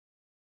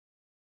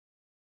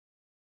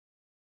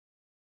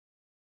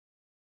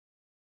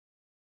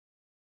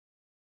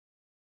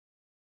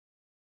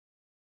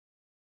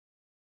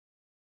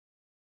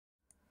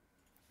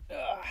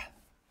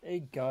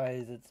Hey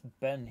guys, it's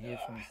Ben here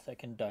from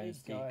Second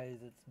Dynasty. Hey guys,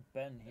 it's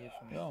Ben here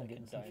from I'm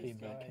getting some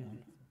feedback.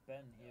 It's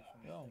Ben here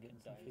from I'm getting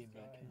some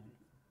feedback. I'm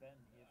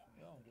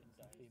getting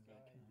some feedback.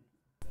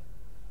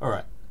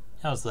 Alright,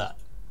 how's that?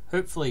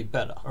 Hopefully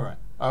better. Alright.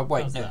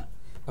 Wait, how's no. That?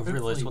 I've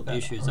realised what the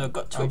issue is. I've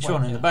got Twitch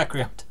on in the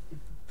background.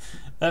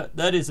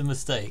 that is a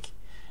mistake.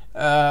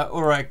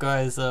 Alright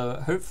guys,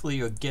 hopefully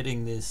you're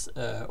getting this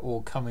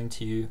all coming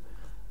to you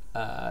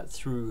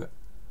through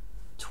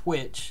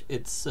Twitch.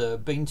 It's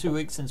been 2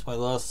 weeks since my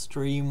last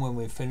stream when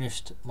we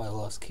finished my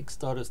last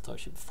Kickstarter,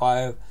 Starship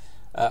 5.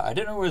 I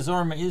don't know where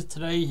Zorma is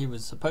today. He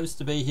was supposed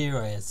to be here.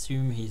 I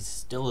assume he's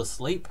still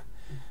asleep.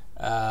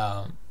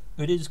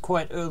 It is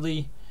quite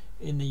early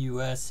in the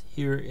US,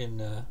 here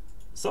in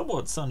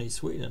somewhat sunny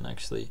Sweden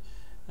actually.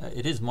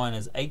 It is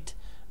 -8,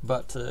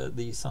 but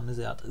the sun is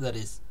out. That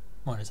is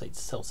 -8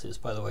 Celsius,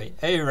 by the way.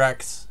 Hey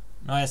Rax,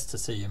 nice to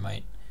see you,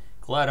 mate.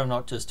 Glad I'm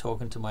not just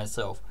talking to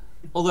myself.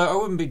 Although I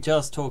wouldn't be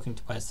just talking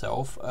to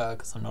myself,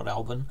 because I'm not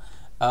Albin.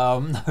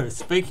 No,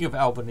 speaking of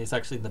Albin, he's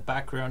actually in the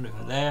background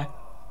over there.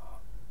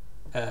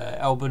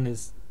 Albin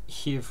is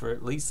here for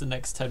at least the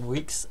next 10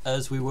 weeks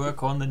as we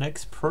work on the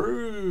next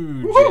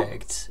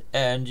project.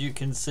 And you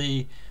can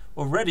see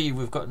already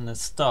we've gotten a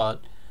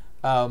start.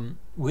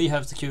 We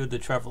have secured the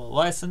traveler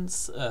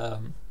license,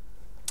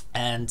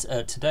 and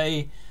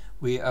today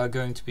we are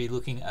going to be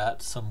looking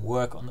at some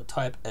work on the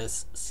Type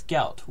S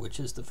Scout,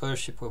 which is the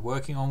first ship we're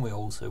working on. We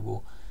also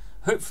will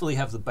hopefully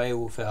have the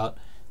Beowulf out,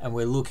 and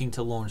we're looking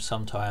to launch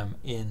sometime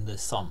in the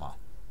summer,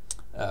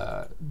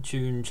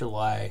 June,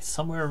 July,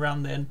 somewhere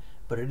around then,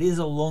 but it is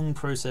a long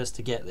process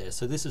to get there.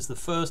 So this is the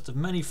first of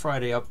many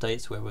Friday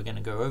updates where we're going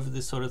to go over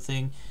this sort of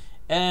thing,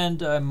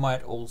 and I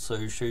might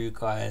also show you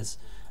guys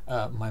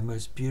my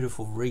most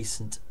beautiful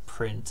recent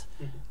print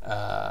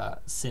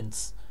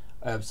since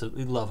I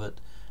absolutely love it.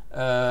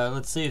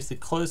 Let's see if the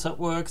close-up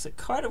works. It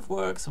kind of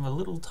works. I'm a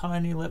little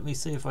tiny. Let me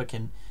see if I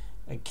can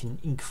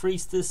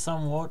increase this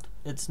somewhat.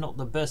 It's not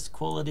the best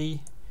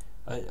quality.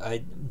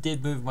 I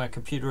did move my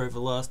computer over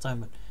last time,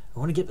 but I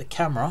want to get the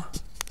camera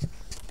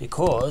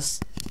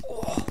because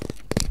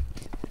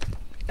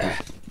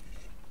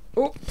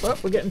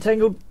we're getting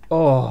tangled.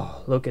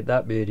 Oh, look at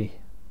that beauty.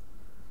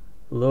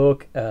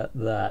 Look at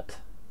that.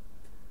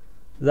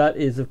 That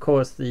is of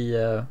course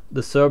the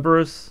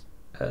Cerberus.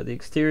 The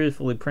exterior is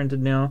fully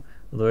printed now,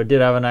 although I did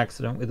have an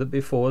accident with it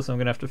before, so I'm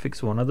gonna have to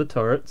fix one of the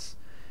turrets.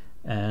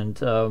 And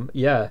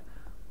yeah,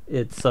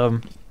 it's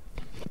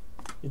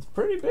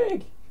pretty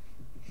big.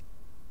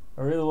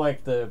 I really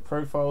like the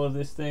profile of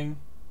this thing.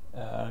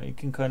 You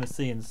can kind of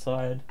see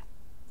inside.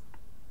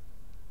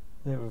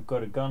 There we've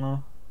got a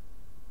gunner.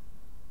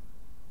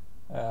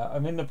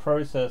 I'm in the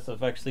process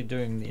of actually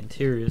doing the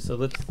interior, so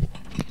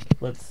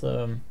let's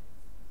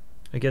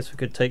I guess we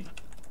could take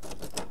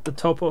the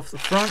top off the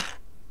front.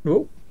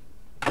 Oh,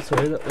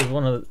 sorry, that was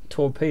one of the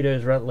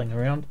torpedoes rattling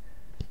around.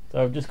 So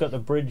I've just got the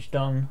bridge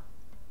done.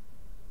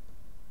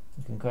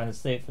 You can kind of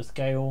see it for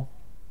scale,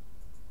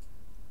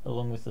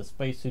 along with the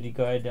spacesuity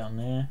guy down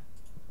there.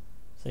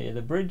 So yeah,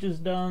 the bridge is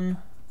done.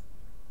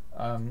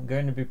 I'm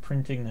going to be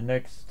printing the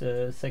next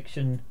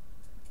section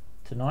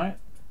tonight,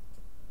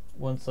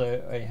 once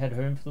I head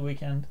home for the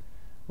weekend.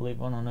 I'll leave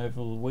one on over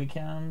the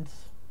weekend.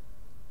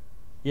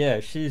 Yeah,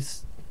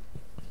 she's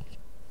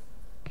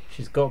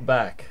got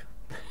back.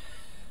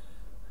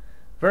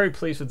 Very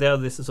pleased with how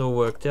this has all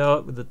worked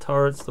out, with the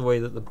turrets, the way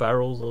that the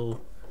barrels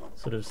all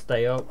sort of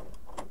stay up.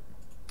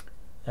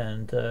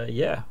 And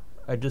yeah,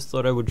 I just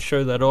thought I would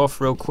show that off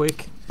real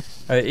quick.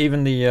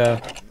 Even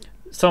the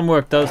some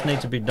work does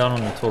need to be done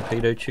on the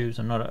torpedo tubes.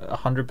 I'm not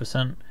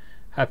 100%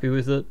 happy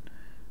with it,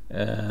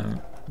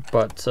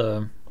 but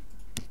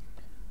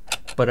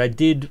I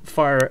did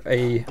fire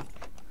a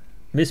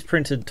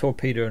misprinted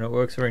torpedo and it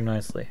works very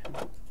nicely.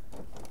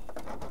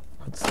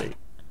 Let's see.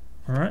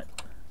 All right.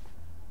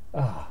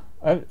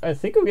 I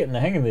think I'm getting the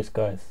hang of this,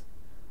 guys.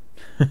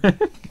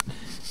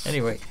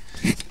 Anyway,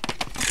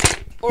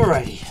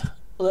 alrighty,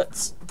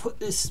 let's put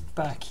this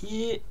back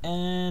here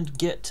and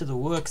get to the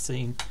work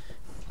scene.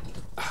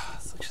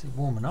 It's actually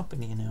warming up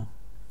in here now.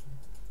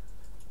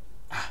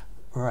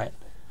 Alright,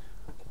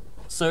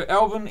 so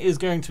Albin is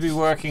going to be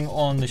working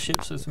on the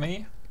ships with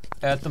me.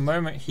 At the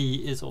moment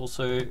he is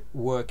also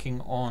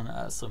working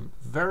on some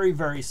very,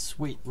 very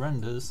sweet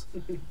renders.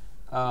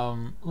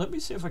 Let me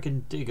see if I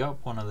can dig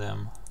up one of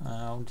them.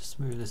 I'll just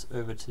move this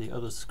over to the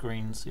other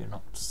screen so you're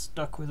not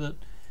stuck with it.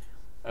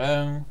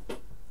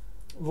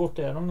 Vart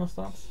är de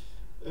någonstans?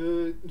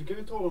 Du kan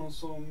ju ta dem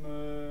som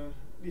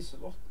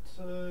Liselott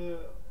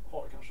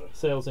har kanske.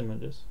 Sales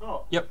images?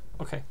 Ja. Yep,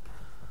 okay.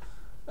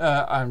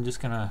 I'm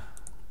just gonna...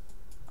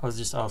 I was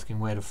just asking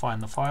where to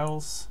find the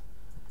files.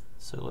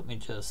 So let me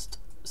just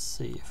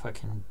see if I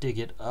can dig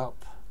it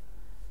up.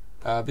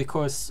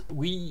 Because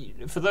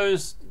for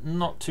those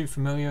not too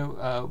familiar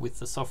with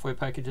the software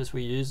packages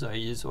we use, I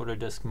use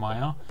Autodesk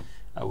Maya,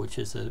 which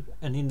is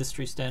an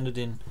industry standard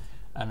in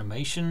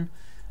animation.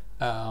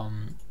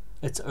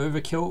 It's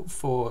overkill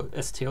for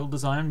STL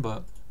design,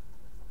 but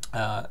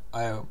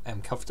I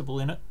am comfortable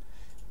in it.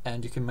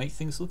 and you can make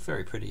things look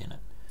very pretty in it.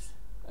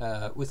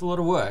 With a lot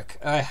of work.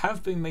 I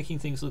have been making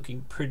things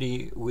looking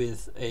pretty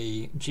with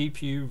a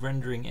GPU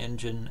rendering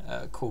engine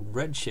called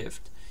Redshift,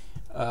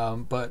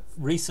 but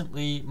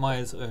recently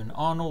Maya's own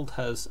Arnold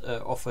has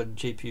offered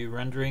GPU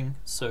rendering,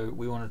 so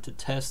we wanted to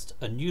test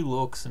a new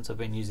look, since I've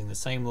been using the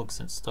same look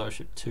since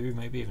Starship 2,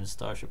 maybe even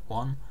Starship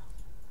 1.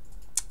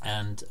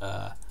 And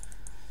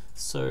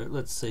so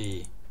let's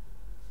see,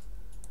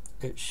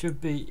 it should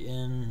be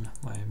in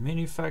my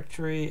Mini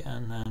Factory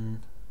and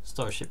then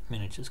Starship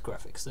Miniatures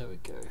Graphics. There we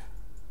go.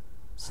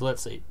 So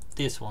let's see,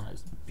 this one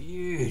is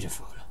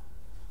beautiful.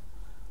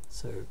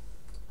 So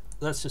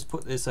let's just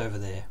put this over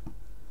there.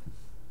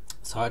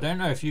 So I don't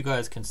know if you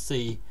guys can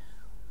see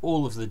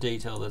all of the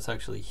detail that's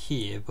actually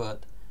here,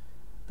 but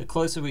the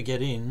closer we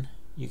get in,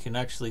 you can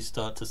actually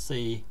start to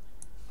see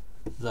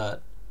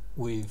that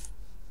we've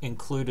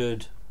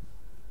included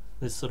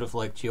this sort of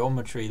like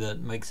geometry that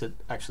makes it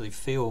actually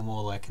feel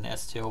more like an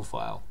STL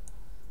file.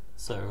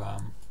 So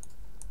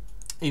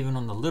even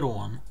on the little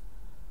one,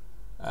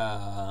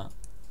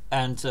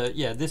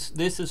 yeah,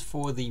 this is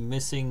for the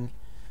missing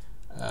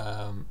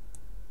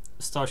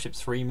Starship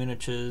 3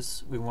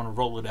 miniatures. We want to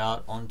roll it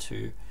out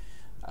onto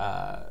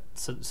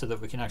so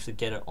that we can actually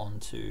get it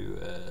onto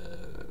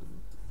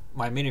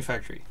my Mini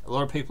Factory. A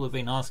lot of people have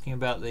been asking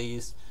about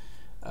these,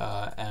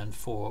 and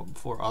for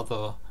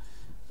other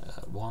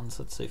ones.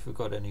 Let's see if we've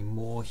got any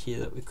more here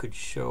that we could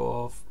show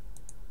off.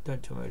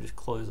 Don't tell me, just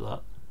close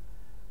that.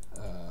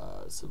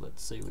 So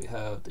let's see, we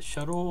have the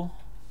shuttle.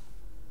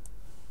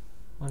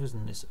 Why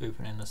isn't this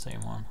opening the same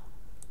one?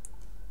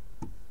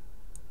 I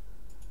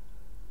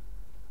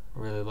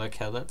really like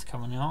how that's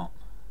coming out.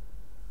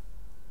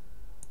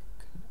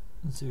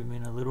 Zoom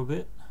in a little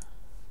bit.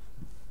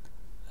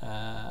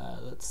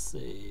 Let's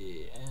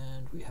see,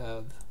 and we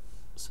have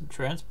some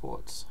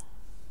transports.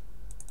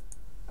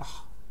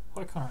 Oh,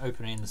 why can't I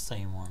open it in the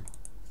same one?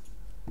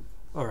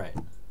 Alright,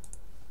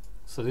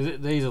 so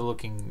these are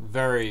looking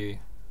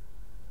very,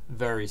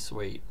 very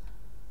sweet.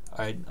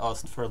 I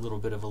asked for a little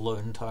bit of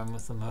alone time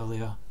with them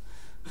earlier.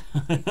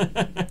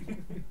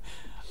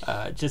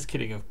 Just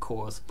kidding, of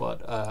course,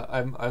 but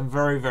I'm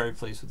very, very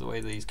pleased with the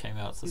way these came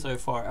out. So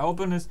far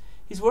Albin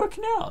he's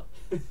working out.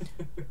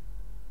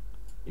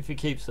 If he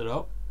keeps it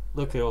up,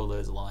 look at all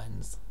those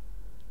lines.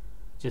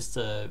 Just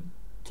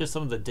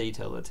some of the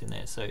detail that's in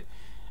there. So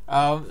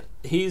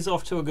he's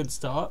off to a good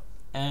start,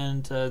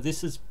 and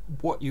this is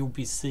what you'll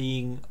be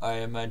seeing, I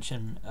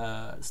imagine,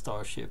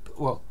 Starship.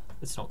 Well,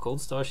 it's not called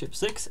Starship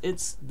 6.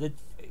 It's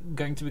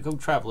going to be called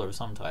Traveller of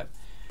some type.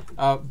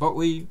 But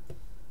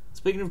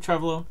speaking of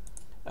Traveller,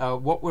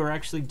 what we're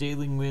actually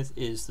dealing with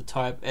is the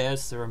Type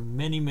S. There are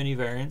many, many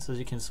variants, as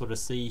you can sort of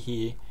see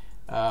here.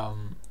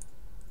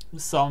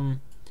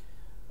 Some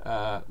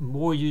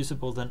more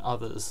usable than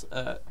others.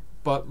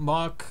 But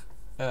Mark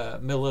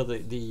Miller,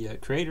 the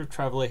creator of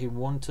Traveller, he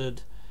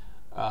wanted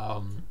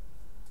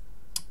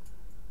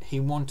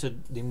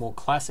the more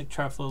classic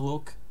Traveller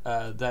look.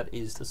 That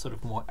is the sort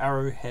of more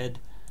arrowhead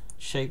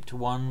shaped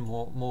one,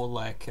 more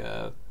like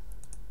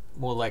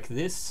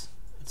this.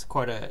 It's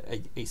quite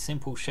a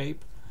simple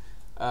shape,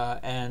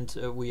 and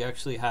we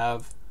actually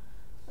have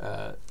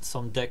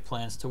some deck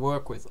plans to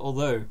work with.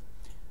 Although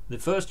the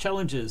first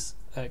challenges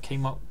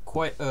came up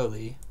quite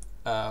early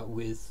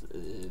with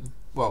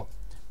well,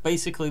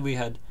 basically we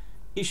had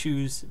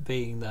issues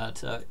being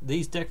that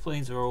these deck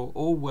planes are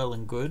all well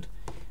and good.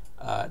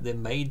 They're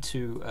made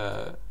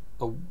to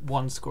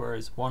one square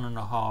is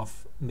 1.5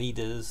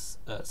 meters,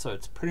 so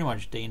it's pretty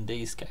much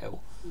D&D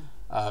scale,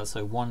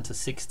 so 1 to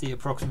 60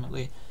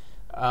 approximately.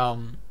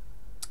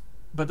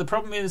 But the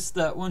problem is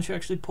that once you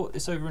actually put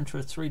this over into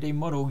a 3D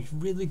model, you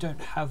really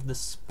don't have the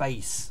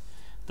space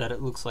that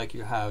it looks like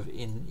you have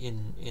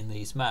in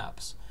these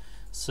maps.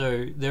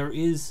 So there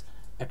is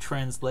a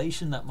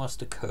translation that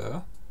must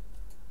occur,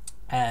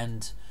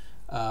 and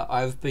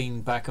I've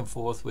been back and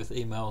forth with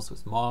emails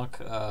with Mark.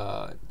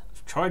 I've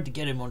tried to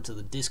get him onto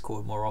the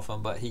Discord more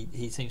often, but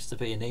he seems to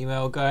be an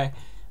email guy.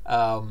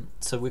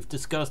 So we've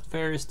discussed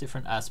various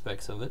different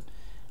aspects of it,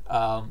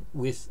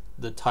 with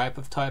the type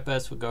of Type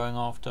S we're going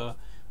after,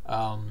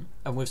 and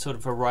we've sort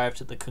of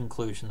arrived at the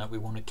conclusion that we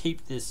want to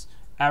keep this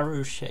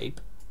arrow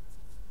shape,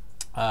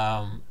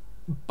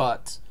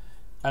 but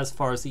as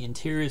far as the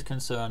interior is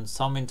concerned,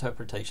 some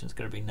interpretation is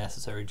going to be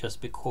necessary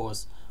just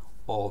because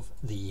of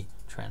the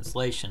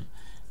translation,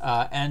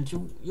 and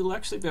you'll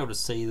actually be able to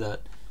see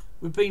that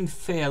we've been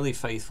fairly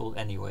faithful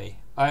anyway.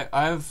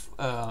 I've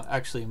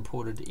actually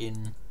imported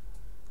in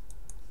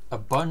a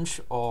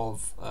bunch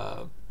of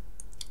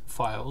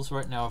files.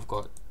 Right now I've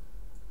got,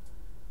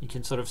 you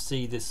can sort of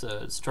see this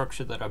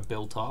structure that I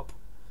built up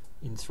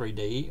in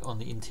 3D on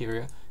the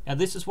interior. Now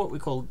this is what we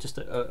call just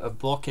a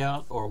block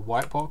out or a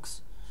white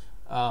box.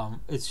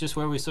 It's just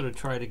where we sort of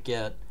try to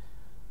get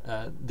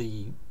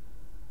the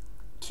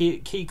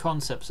key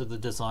concepts of the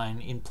design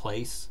in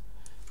place.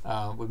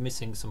 We're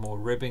missing some more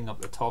ribbing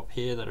up the top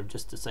here that I've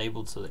just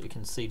disabled so that you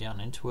can see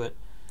down into it.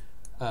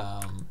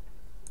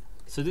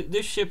 So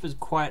this ship is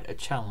quite a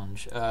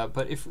challenge,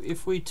 but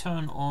if we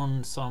turn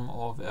on some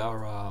of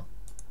our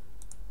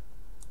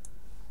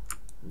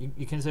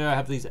you can see I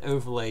have these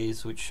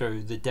overlays which show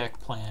the deck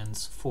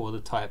plans for the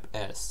Type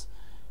S,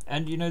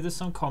 and you know there's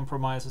some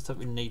compromises that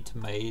we need to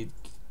make,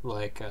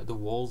 like the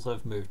walls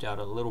I've moved out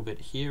a little bit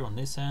here on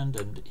this end,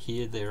 and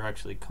here they're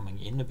actually coming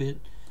in a bit.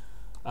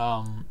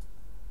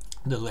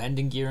 The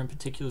landing gear in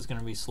particular is going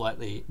to be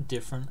slightly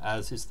different,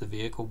 as is the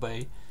vehicle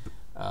bay.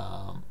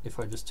 If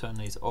I just turn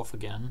these off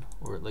again,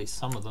 or at least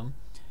some of them,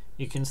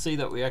 you can see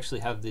that we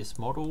actually have this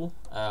model.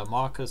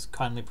 Mark has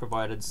kindly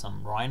provided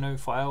some Rhino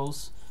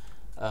files.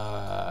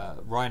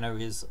 Rhino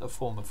is a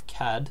form of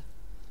CAD,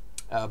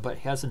 but it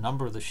has a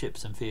number of the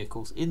ships and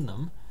vehicles in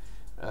them.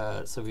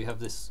 So we have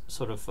this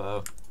sort of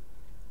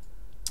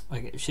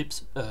like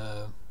ship's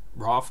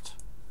raft.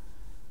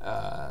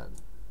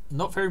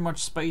 Not very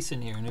much space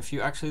in here, and if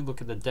you actually look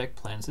at the deck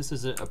plans, this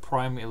is a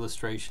prime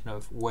illustration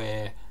of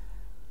where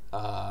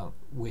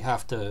we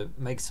have to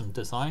make some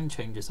design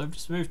changes. I've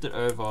just moved it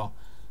over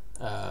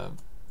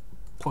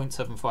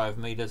 0.75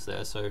 meters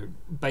there, so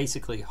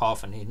basically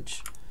half an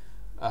inch,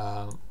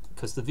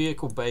 because the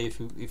vehicle bay,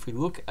 if we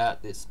look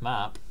at this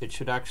map, it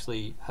should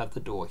actually have the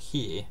door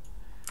here,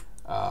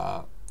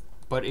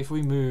 but if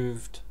we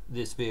moved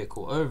this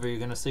vehicle over, you're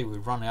going to see we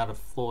run out of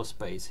floor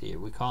space here.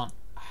 We can't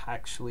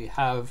actually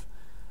have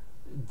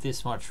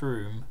this much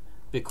room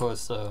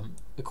because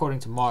according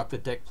to Mark, the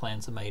deck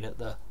plans are made at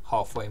the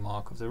halfway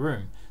mark of the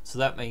room, so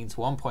that means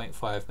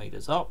 1.5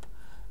 meters up,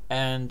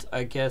 and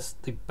I guess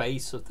the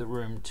base of the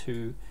room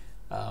too.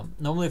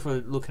 Normally if we're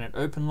looking at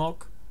open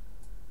lock,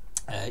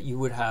 you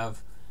would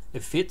have,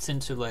 it fits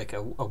into like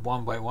a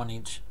 1 by 1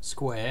 inch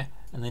square,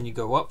 and then you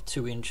go up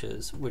 2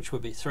 inches, which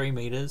would be 3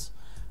 meters,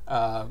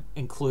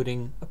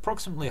 including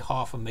approximately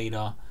half a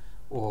meter,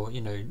 or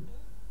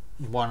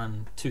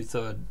 1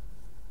 2/3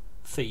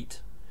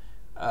 feet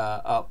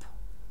up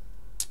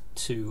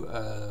to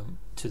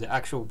the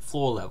actual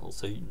floor level.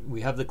 So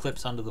we have the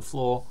clips under the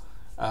floor.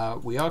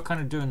 We are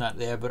kind of doing that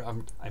there, but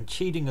I'm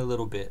cheating a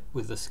little bit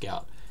with the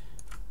Scout.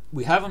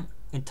 We haven't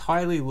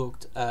entirely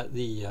looked at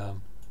the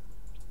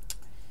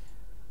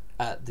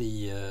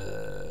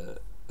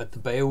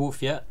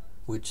Beowulf yet,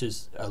 which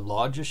is a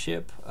larger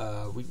ship.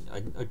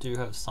 I do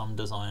have some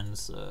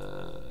designs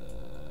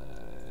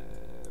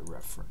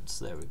reference.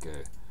 There we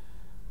go.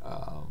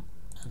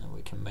 And then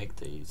we can make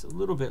these a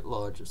little bit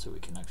larger so we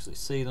can actually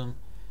see them.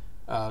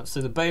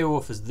 So the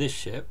Beowulf is this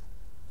ship,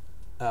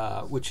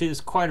 which is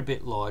quite a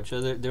bit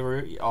larger.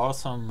 There are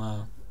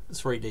some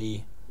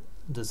 3D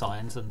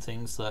designs and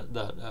things that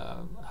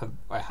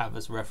I have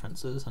as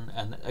references,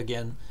 and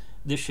again,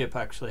 this ship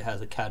actually has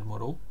a CAD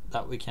model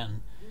that we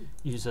can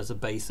use as a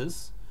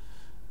basis,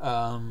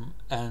 and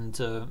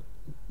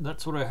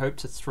that's what I hope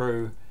to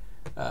throw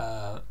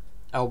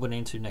Albin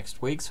into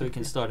next week, so we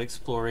can start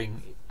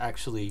exploring,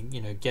 actually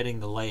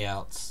getting the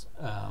layouts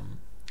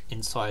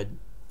inside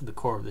the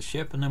core of the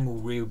ship, and then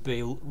we'll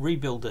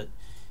rebuild it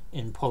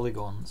in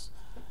polygons,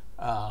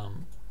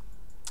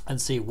 and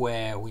see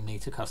where we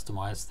need to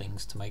customize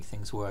things to make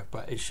things work.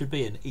 But it should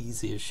be an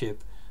easier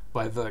ship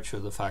by virtue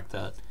of the fact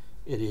that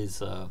it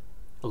is a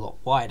lot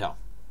wider,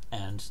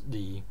 and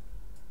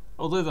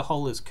although the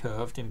hull is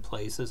curved in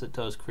places, it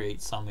does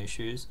create some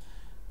issues.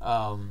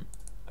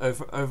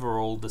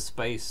 Overall, the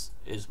space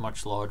is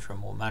much larger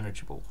and more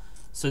manageable.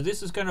 So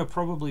this is going to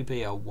probably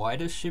be our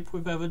widest ship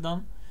we've ever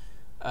done,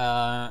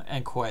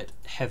 and quite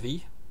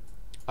heavy.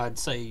 I'd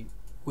say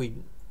we're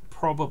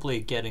probably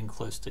getting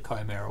close to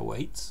Chimera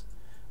weights.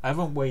 I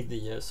haven't weighed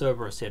the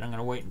Cerberus yet. I'm going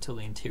to wait until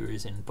the interior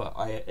is in, but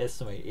I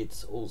estimate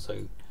it's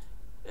also,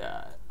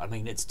 I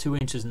mean, it's 2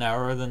 inches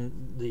narrower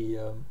than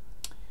the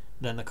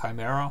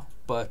Chimera,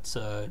 but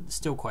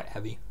still quite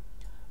heavy.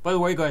 By the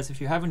way, guys,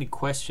 if you have any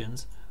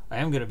questions, I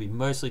am going to be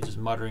mostly just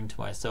muttering to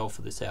myself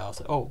for this hour.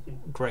 So, oh,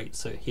 great.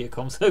 So here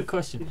comes the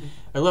question.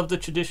 I love the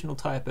traditional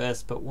Type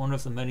S, but one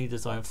of the many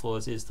design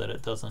flaws is that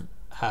it doesn't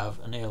have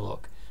an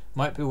airlock.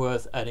 Might be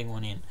worth adding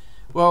one in.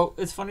 Well,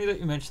 it's funny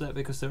that you mentioned that,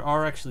 because there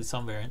are actually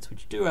some variants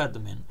which do add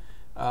them in,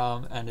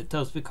 and it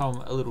does become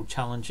a little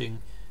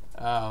challenging.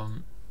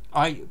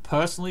 I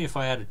personally, if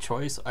I had a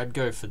choice, I'd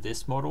go for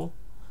this model,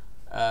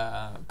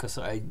 because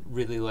I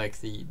really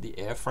like the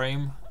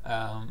airframe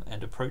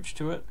and approach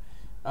to it.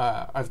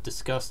 I've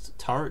discussed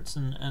turrets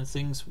and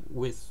things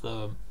with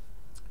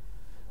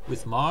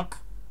Mark,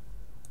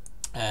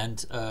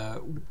 and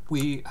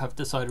we have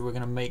decided we're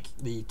going to make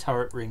the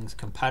turret rings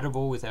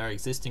compatible with our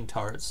existing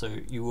turrets, so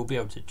you will be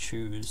able to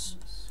choose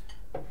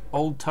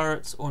old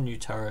turrets or new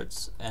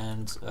turrets.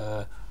 And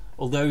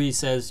although he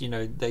says,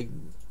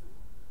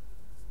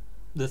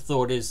 the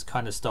thought is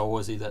kind of Star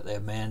Warsy that they're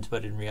manned,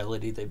 but in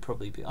reality they'd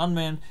probably be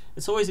unmanned.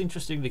 It's always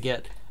interesting to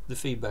get the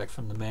feedback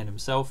from the man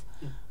himself.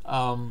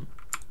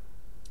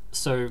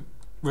 So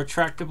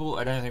retractable,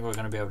 I don't think we're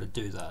going to be able to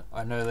do that.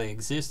 I know they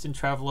exist in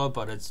Traveller,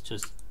 but it's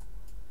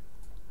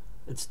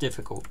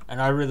difficult,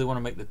 and I really want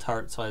to make the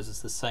turret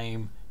sizes the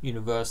same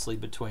universally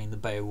between the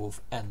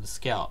Beowulf and the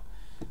Scout.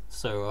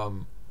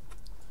 So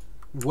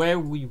where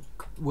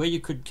you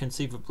could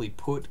conceivably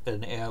put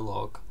an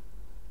airlock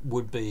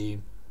would be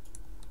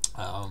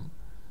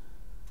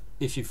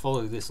if you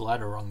follow this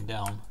ladder rung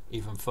down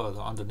even further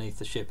underneath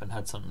the ship and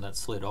had something that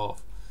slid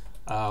off,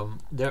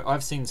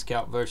 I've seen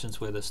Scout versions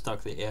where they've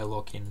stuck the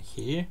airlock in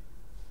here,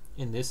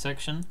 in this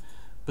section,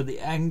 but the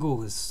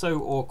angle is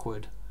so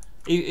awkward.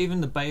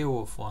 Even the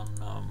Beowulf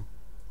one,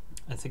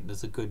 I think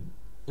there's a good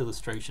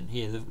illustration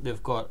here.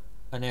 They've got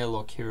an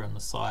airlock here on the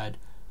side,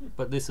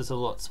 but this is a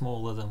lot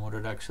smaller than what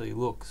it actually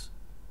looks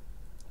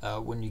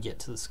when you get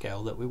to the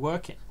scale that we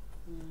work in.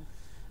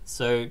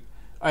 So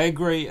I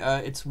agree,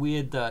 it's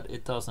weird that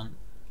it doesn't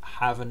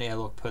have an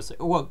airlock per se.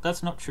 Well,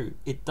 that's not true.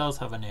 It does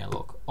have an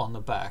airlock on the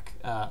back.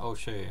 I'll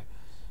show you.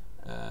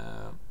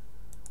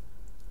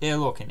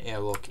 Airlock and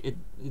airlock.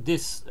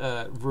 This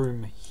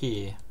room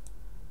here,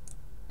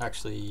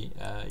 actually,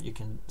 you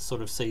can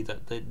sort of see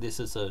that this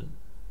is an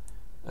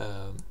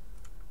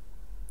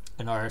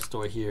iris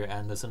door here,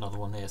 and there's another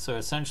one there. So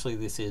essentially,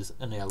 this is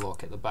an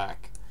airlock at the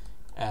back,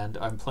 and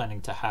I'm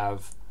planning to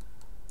have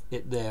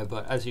it there.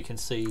 But as you can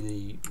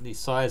see, the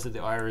size of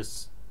the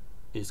iris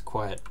is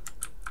quite,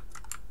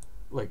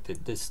 like,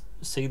 this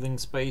ceiling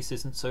space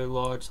isn't so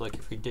large. Like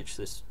if we ditch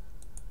this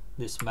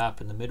map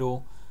in the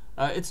middle,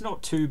 it's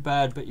not too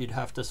bad, but you'd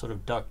have to sort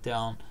of duck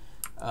down.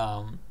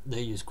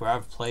 They use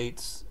grav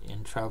plates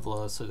in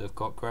Traveller, so they've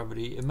got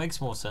gravity. It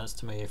makes more sense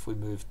to me if we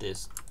moved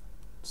this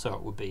so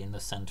it would be in the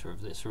center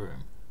of this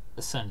room,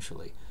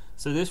 essentially.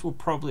 So this will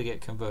probably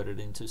get converted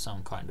into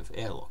some kind of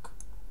airlock,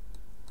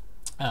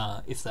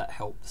 if that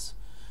helps.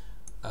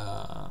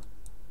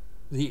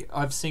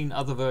 I've seen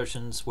other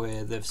versions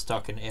where they've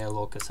stuck an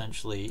airlock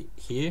essentially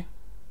here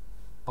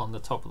on the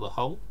top of the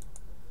hull.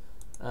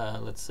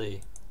 Let's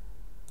see.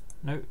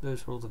 Nope,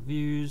 those are all the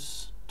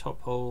views.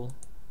 Top hull.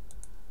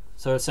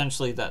 So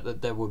essentially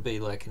that there would be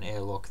like an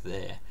airlock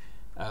there.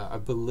 I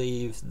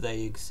believe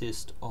they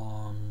exist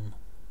on,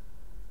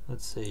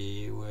 let's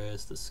see,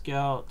 where's the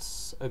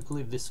Scouts? I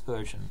believe this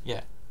version,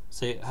 yeah.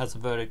 So it has a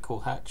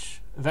vertical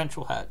hatch,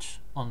 ventral hatch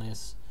on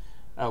this,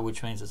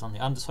 which means it's on the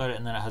underside,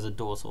 and then it has a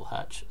dorsal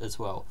hatch as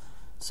well.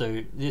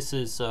 So this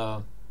is,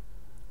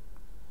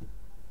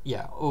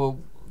 yeah, or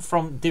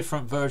from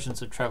different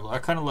versions of Traveller. I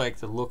kind of like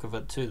the look of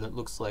it too. That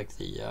looks like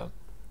the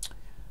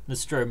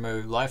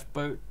Nostromo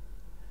lifeboat.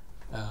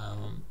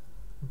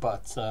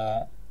 But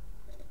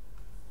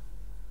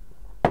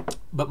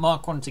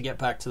Mark wanted to get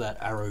back to that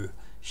arrow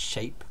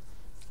shape,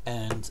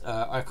 and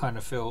I kind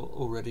of feel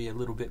already a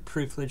little bit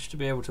privileged to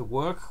be able to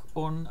work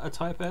on a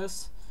Type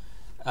S.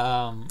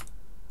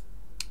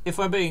 If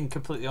I'm being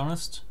completely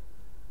honest,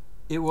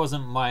 it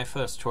wasn't my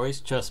first choice,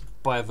 just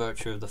by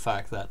virtue of the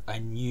fact that I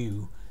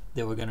knew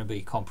there were going to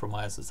be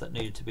compromises that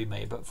needed to be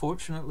made. But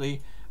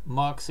fortunately,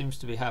 Mark seems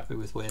to be happy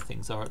with where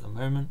things are at the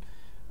moment.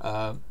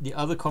 The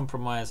other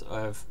compromise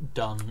I've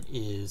done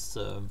is,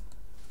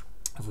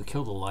 if we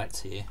kill the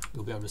lights here,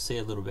 you'll be able to see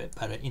a little bit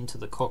better into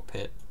the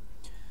cockpit.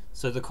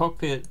 So the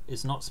cockpit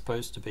is not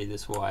supposed to be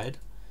this wide,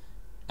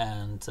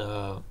 and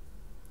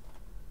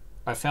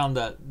I found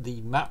that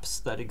the maps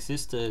that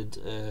existed,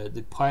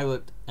 the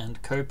pilot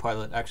and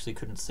co-pilot actually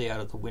couldn't see out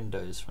of the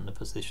windows from the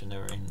position they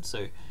were in.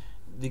 So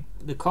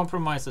the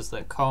compromises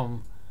that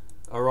come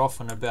are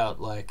often about,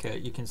 like,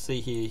 you can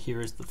see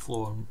here is the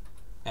floor,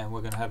 and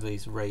we're going to have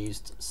these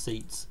raised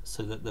seats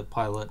so that the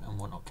pilot and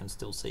whatnot can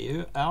still see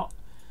you out.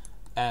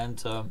 And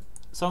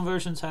some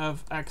versions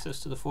have access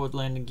to the forward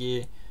landing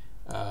gear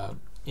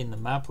in the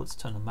map. Let's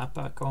turn the map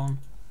back on.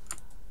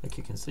 Like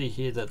you can see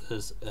here that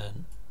there's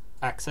an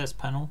access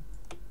panel,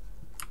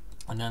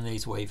 and then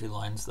these wavy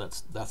lines,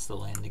 that's the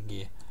landing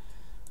gear.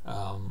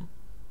 And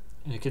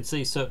you can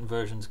see certain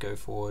versions go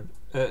forward,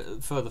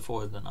 further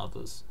forward than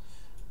others.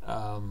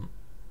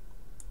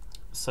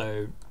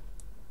 So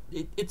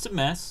it's a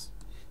mess,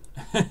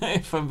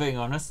 if I'm being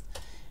honest,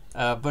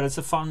 but it's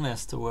a fun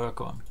mess to work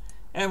on,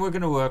 and we're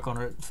going to work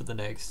on it for the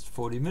next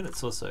 40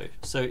 minutes or so.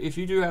 So if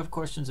you do have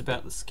questions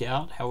about the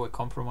Scout, how we're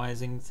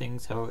compromising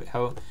things, how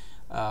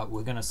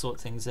we're going to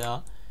sort things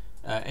out,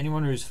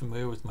 anyone who's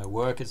familiar with my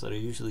work is that I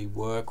usually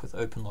work with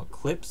OpenLOCK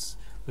clips.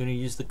 We're going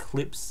to use the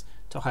clips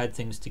to hide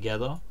things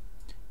together.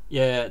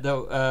 Yeah,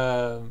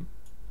 though.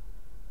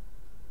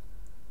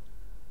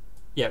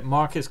 Yeah,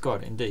 Marcus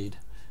God, indeed.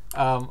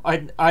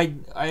 I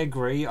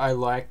agree. I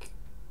like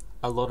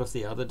a lot of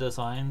the other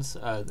designs.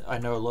 I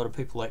know a lot of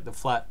people like the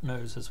flat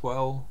nose as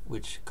well,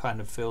 which kind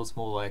of feels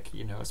more like,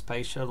 you know, a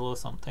space shuttle or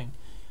something.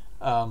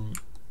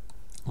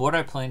 What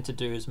I plan to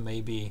do is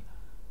maybe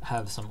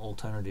have some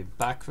alternative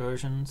back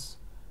versions,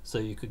 so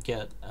you could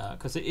get,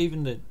 because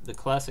even the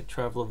classic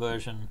Traveller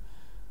version,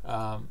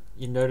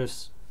 you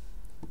notice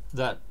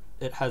that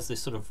it has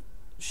this sort of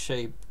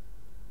shape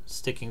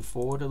sticking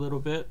forward a little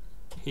bit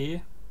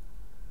here.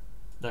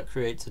 That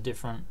creates a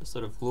different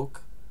sort of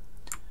look.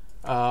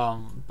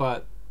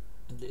 But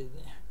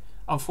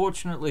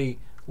unfortunately,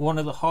 one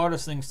of the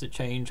hardest things to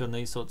change on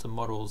these sorts of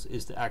models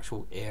is the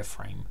actual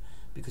airframe,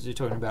 because you're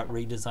talking about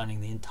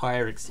redesigning the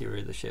entire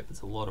exterior of the ship.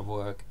 It's a lot of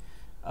work.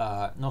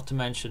 Not to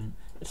mention,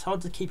 it's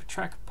hard to keep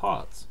track of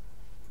parts.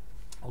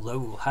 Although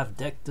we'll have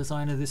deck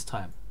designer this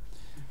time,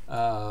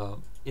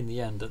 in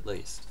the end at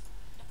least.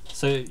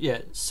 So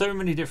yeah, so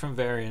many different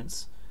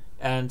variants,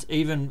 And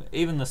even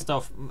the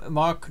stuff,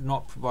 Mark could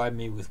not provide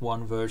me with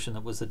one version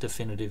that was a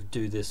definitive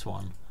do this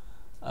one.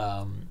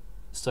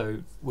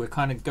 So we're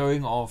kind of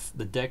going off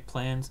the deck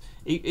plans.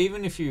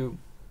 Even if you,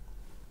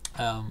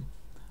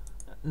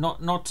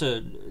 not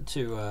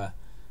to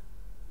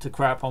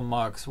crap on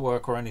Mark's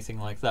work or anything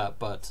like that,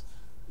 but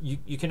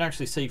you can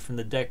actually see from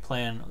the deck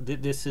plan.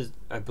 This is,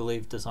 I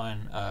believe,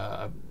 design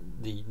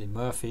the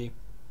Murphy,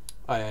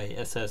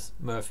 IASS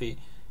Murphy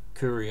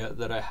courier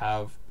that I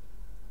have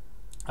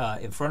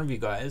in front of you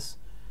guys.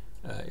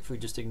 If we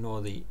just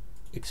ignore the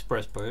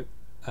express boat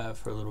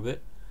for a little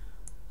bit,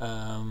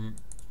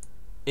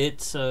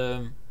 it's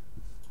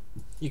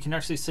you can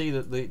actually see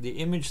that the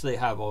image they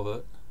have of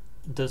it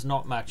does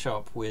not match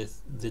up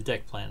with the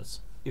deck plans.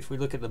 If we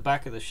look at the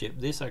back of the ship,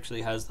 this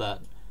actually has that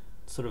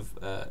sort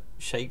of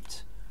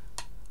shaped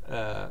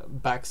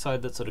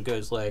backside that sort of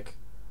goes like,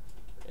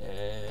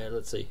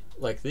 let's see,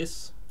 like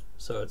this.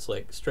 So it's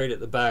like straight at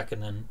the back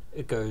and then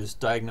it goes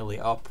diagonally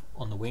up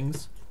on the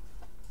wings.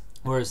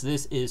 Whereas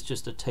this is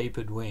just a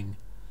tapered wing.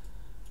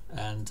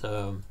 And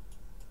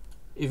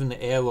even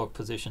the airlock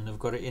position, they've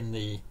got it in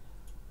the,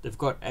 they've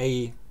got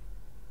a,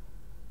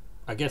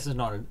 I guess it's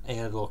not an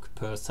airlock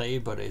per se,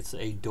 but it's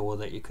a door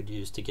that you could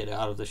use to get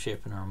out of the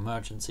ship in an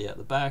emergency at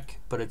the back,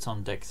 but it's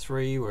on deck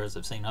 3, whereas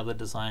I've seen other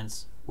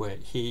designs where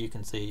here you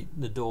can see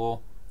the door.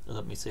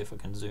 Let me see if I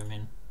can zoom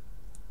in.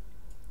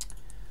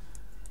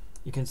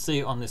 You can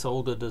see on this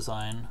older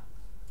design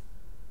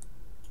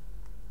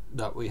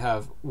that we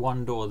have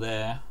one door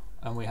there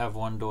and we have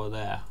one door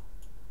there.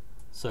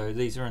 So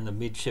these are in the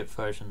midship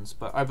versions,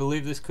 but I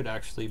believe this could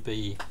actually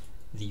be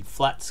the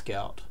flat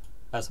scout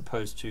as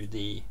opposed to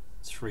the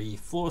 3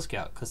 floor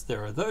scout, because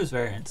there are those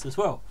variants as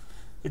well.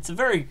 It's a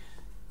very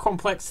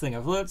complex thing.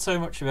 I've learned so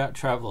much about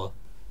Traveller.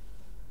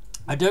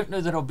 I don't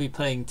know that I'll be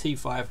playing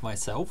T5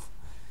 myself.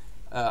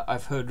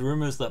 I've heard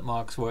rumors that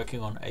Mark's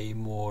working on a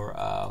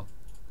more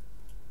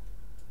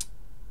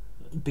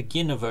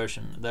beginner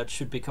version that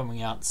should be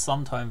coming out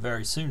sometime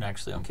very soon,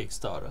 actually, on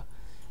Kickstarter.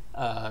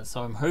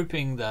 So I'm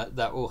hoping that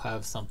that will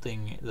have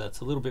something that's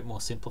a little bit more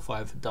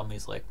simplified for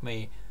dummies like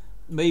me.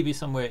 Maybe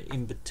somewhere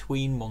in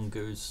between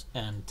Mongoose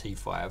and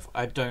T5.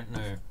 I don't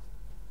know.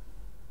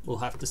 We'll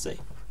have to see.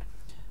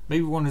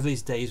 Maybe one of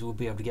these days we'll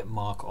be able to get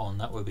Mark on.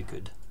 That would be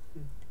good.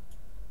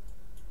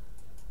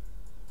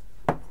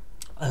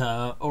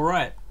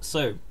 Alright,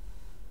 so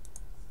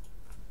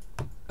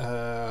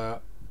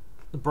the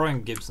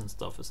Brian Gibson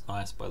stuff is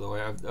nice, by the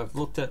way. I've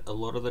looked at a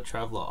lot of the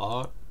Traveller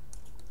art,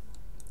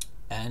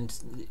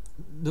 and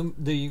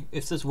the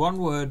if there's one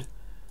word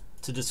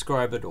to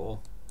describe it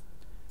all,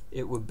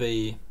 it would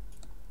be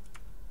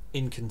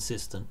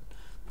inconsistent.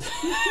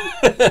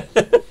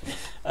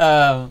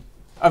 I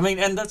mean,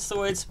 and that's the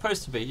way it's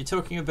supposed to be. You're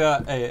talking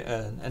about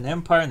an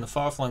empire in the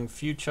far-flung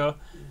future,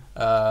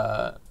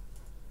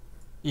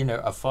 you know,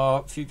 a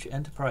far future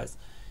enterprise,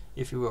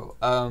 if you will.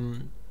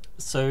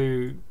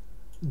 So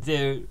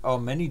there are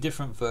many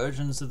different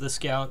versions of the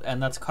Scout,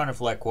 and that's kind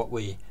of like what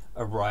we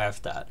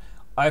arrived at.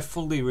 I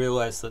fully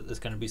realize that there's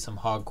going to be some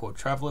hardcore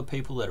Traveller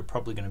people that are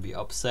probably going to be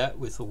upset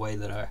with the way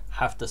that I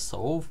have to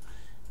solve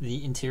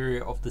the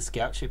interior of the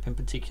Scout ship in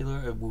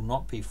particular. It will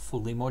not be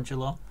fully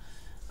modular.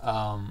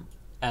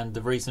 And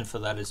the reason for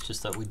that is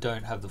just that we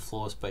don't have the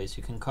floor space.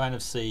 You can kind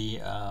of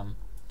see,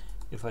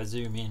 if I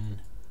zoom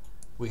in,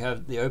 we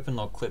have the open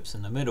lock clips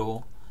in the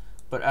middle,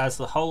 but as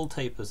the hull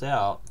tapers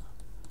out,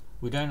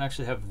 we don't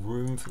actually have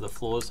room for the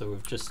floor, so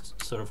we've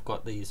just sort of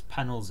got these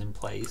panels in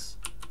place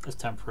as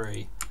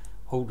temporary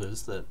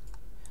holders. That,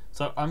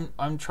 so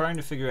I'm trying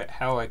to figure out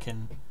how I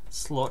can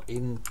slot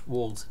in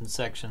walls and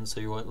sections so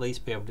you'll at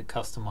least be able to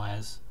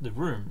customize the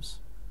rooms.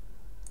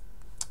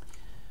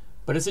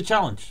 But it's a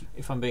challenge,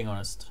 if I'm being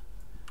honest.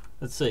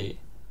 Let's see.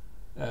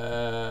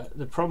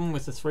 The problem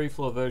with the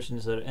 3-floor version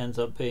is that it ends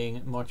up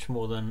being much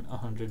more than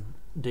 100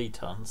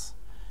 D-tons.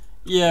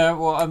 Yeah,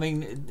 well, I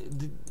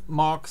mean,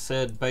 Mark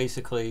said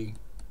basically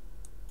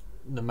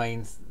the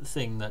main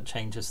thing that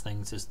changes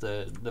things is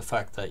the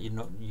fact that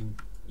you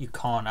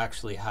can't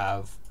actually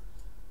have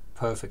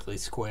perfectly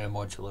square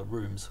modular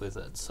rooms with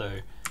it. So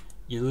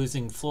you're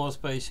losing floor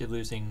space, you're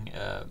losing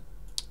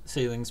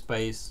ceiling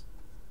space.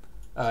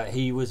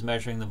 He was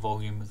measuring the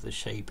volume of the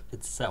shape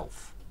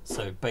itself.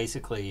 So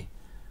basically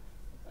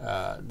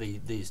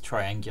these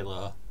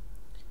triangular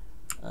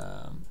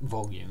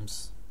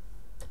volumes.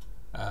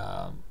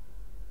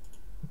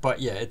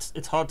 But yeah,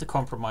 it's hard to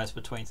compromise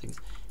between things.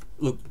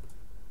 Look,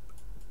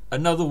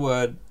 another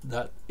word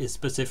that is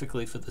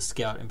specifically for the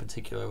Scout in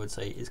particular, I would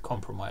say, is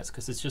compromise,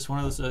 because it's just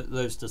one of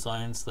those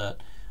designs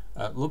that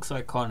looks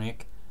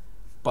iconic,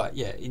 but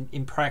yeah,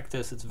 in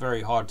practice it's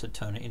very hard to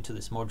turn it into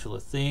this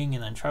modular thing.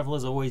 And then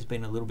Traveller's always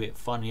been a little bit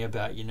funny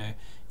about, you know,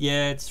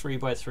 yeah, it's 3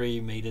 by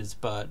 3 meters,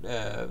 but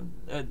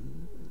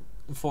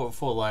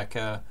for like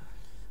a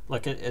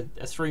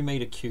 3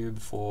 meter cube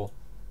for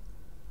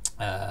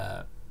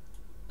a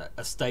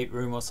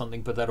stateroom or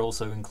something, but that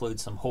also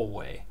includes some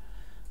hallway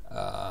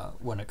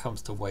when it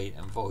comes to weight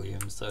and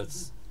volume. So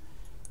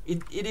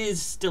it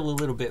is still a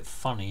little bit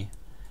funny.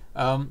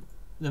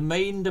 the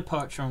main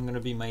departure I'm going to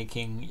be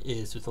making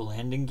is with the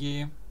landing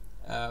gear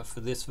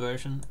for this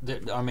version.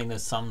 I mean,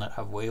 there's some that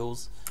have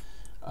wheels.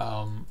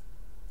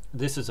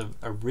 This is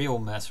a real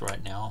mess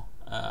right now,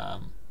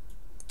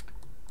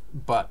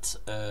 but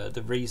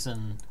the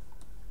reason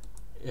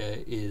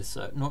is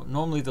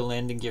normally the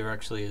landing gear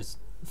actually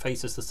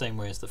faces the same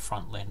way as the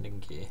front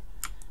landing gear.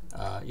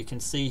 You can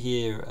see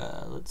here,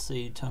 let's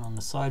see, turn on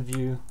the side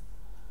view.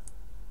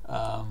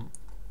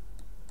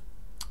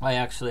 I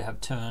actually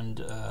have turned,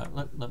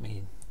 let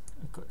me,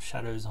 I've got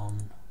shadows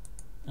on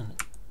and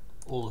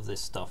all of this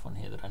stuff on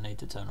here that I need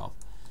to turn off.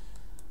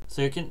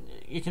 So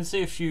you can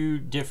see a few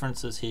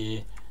differences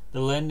here. The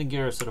landing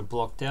gear is sort of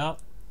blocked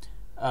out,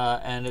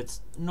 and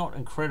it's not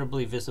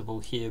incredibly visible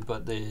here,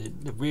 but the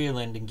rear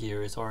landing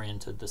gear is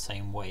oriented the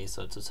same way,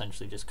 so it's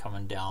essentially just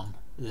coming down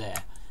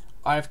there.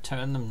 I've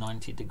turned them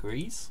 90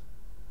 degrees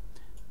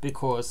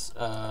because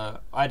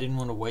I didn't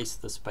want to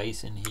waste the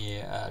space in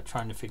here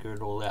trying to figure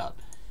it all out.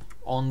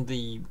 On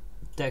the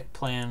deck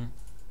plan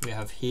we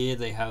have here,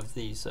 they have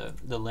these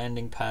the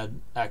landing pad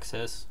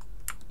access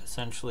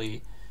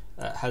essentially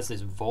has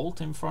this vault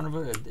in front of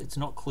it. It's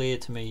not clear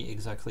to me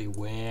exactly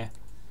where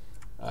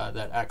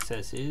that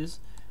access is.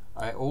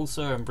 I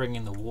also am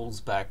bringing the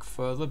walls back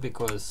further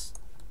because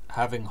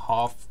having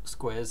half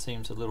squares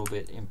seems a little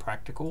bit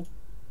impractical.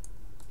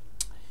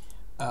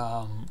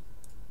 And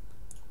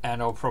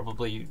I'll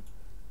probably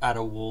add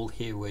a wall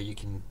here where you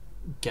can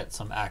get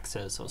some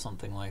access or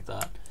something like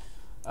that.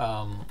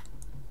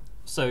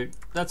 So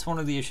that's one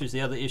of the issues.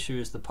 The other issue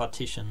is the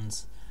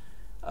partitions.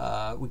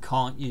 We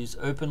can't use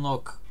open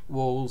lock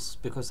walls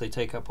because they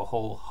take up a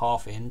whole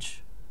 ½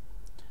 inch.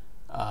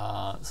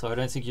 So I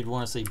don't think you'd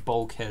want to see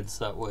bulkheads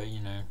that were, you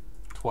know,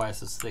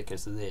 twice as thick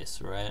as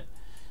this, right?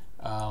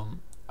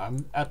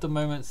 I'm at the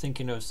moment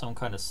thinking of some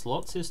kind of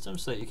slot system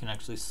so that you can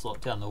actually slot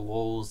down the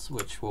walls,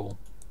 which will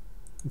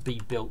be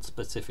built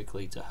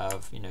specifically to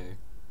have, you know,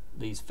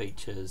 these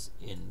features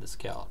in the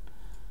Scout.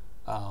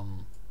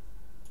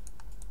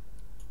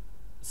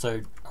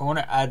 So I want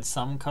to add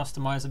some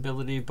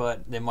customizability,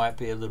 but there might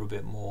be a little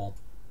bit more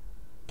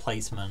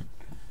placement,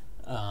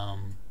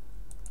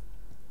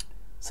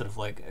 sort of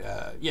like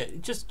yeah,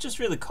 just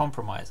really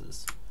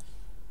compromises.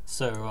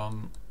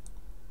 So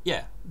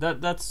yeah,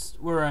 that's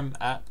where I'm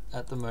at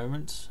the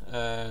moment.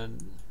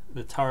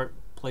 The turret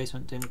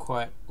placement didn't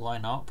quite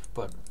line up,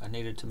 but I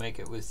needed to make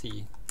it with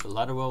the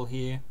ladder well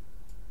here.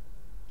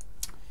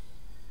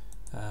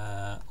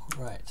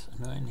 Right,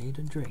 and I need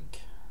a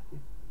drink.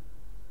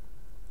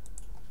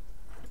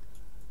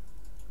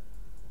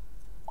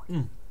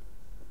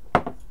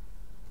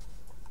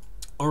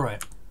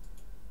 Alright,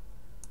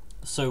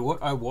 so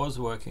what I was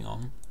working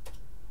on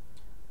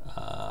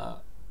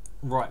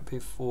right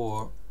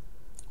before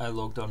I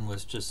logged on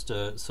was just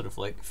sort of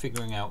like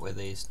figuring out where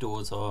these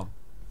doors are.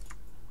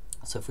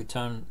 So if we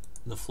turn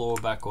the floor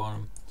back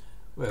on,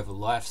 we have a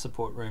life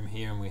support room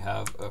here, and we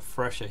have a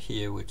fresher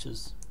here, which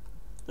is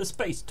the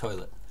space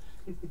toilet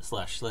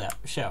slash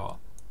shower.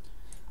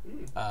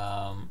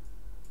 I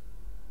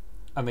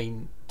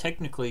mean,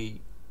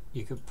 technically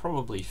you could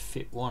probably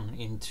fit one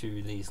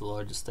into these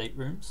larger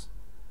staterooms,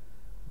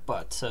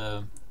 but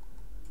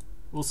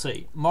we'll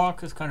see.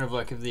 Mark is kind of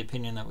like of the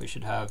opinion that we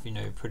should have, you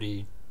know,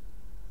 pretty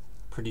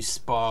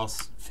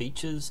sparse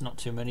features, not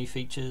too many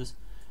features.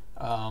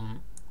 I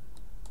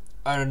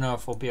don't know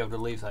if I'll be able to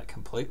leave that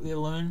completely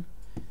alone.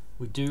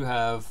 We do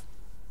have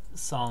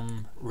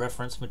some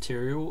reference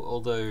material,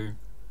 although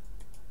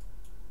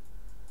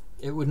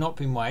it would not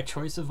be my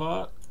choice of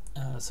art.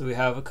 So we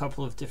have a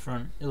couple of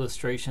different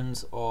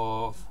illustrations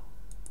of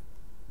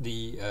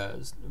the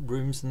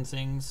rooms and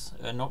things,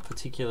 not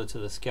particular to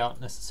the Scout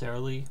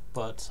necessarily,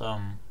 but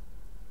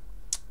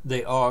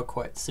they are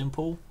quite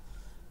simple.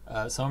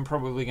 So I'm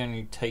probably going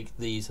to take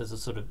these as a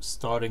sort of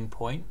starting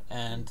point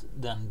and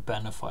then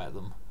banify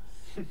them.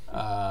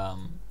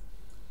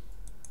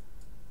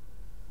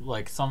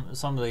 Like some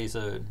of these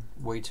are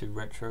way too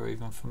retro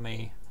even for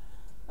me.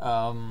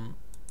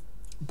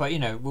 But you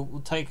know, we'll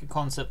take a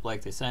concept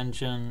like this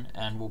engine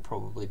and we'll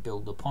probably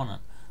build upon it.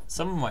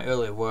 Some of my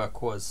earlier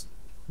work was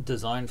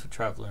designed for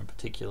Traveller in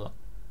particular.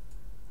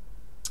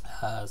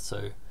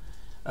 So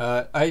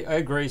I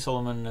agree,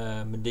 Solomon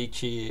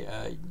Medici.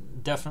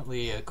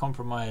 Definitely a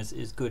compromise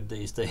is good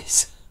these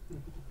days.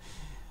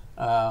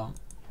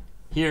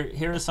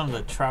 Here are some of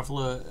the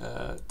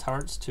Traveller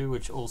turrets too,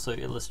 which also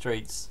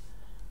illustrates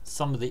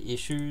some of the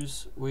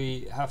issues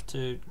we have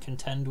to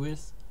contend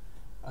with.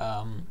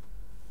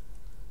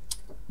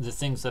 The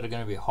things that are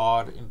going to be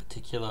hard in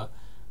particular.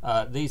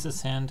 These are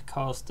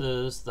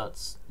sandcasters.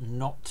 That's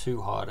not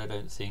too hard, I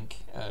don't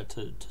think,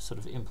 to sort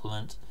of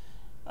implement.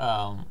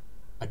 I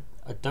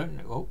don't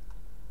know. Oh,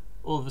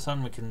 all of a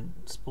sudden we can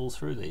spool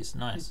through these.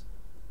 Nice.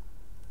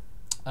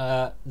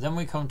 Then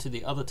we come to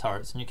the other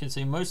turrets, and you can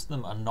see most of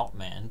them are not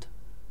manned.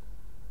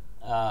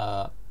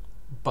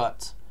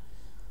 But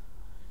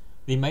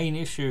the main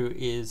issue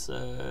is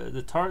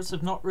the turrets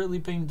have not really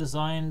been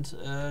designed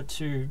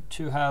to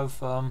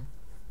have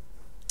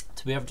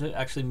to be able to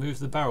actually move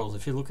the barrels.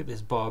 If you look at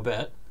this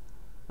barbette,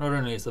 Not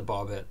only is the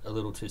barbette a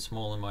little too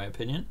small in my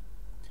opinion,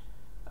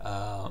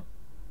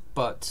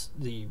 but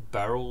the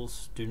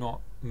barrels do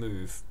not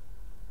move.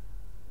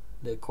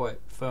 They're quite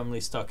firmly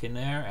stuck in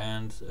there,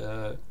 and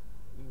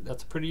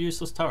that's a pretty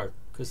useless turret,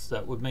 because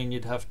that would mean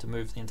you'd have to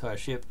move the entire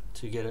ship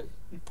to get it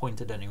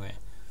pointed anywhere.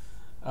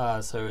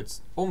 So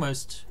it's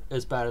almost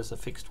as bad as a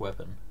fixed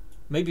weapon,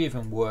 maybe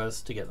even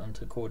worse to get them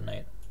to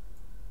coordinate.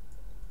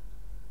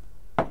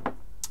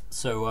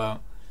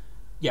 So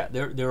yeah,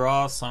 there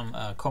are some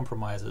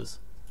compromises.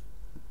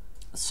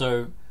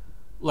 So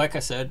like I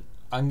said,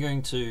 I'm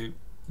going to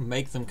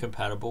make them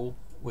compatible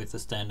with the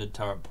standard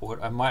turret port.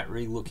 I might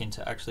re-look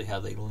into actually how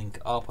they link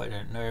up, I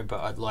don't know, but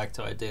I'd like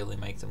to ideally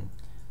make them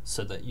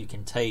so that you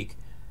can take,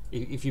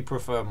 if you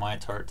prefer my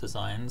turret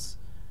designs,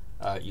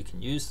 you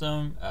can use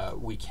them.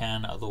 We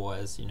can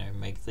otherwise, you know,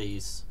 make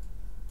these.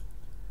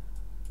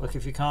 Look,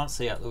 if you can't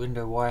see out the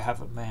window, why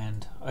have it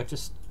manned? I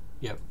just,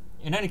 yep.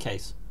 In any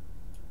case,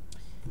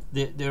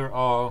 there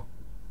are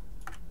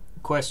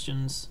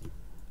questions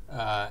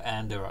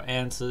and there are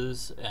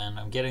answers, and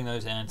I'm getting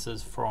those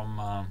answers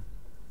from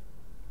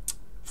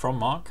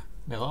Mark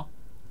Miller.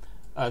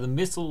 The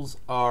missiles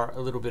are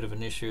a little bit of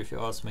an issue if you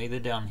ask me. They're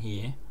down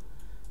here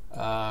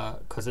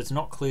because it's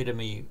not clear to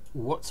me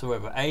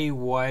whatsoever.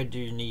 Why do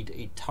you need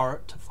a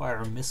turret to fire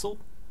a missile?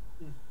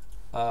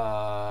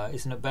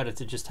 Isn't it better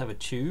to just have a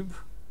tube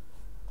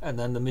and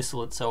then the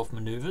missile itself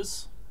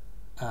maneuvers?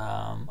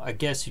 I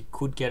guess you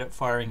could get it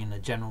firing in a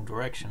general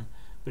direction,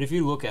 but if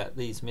you look at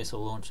these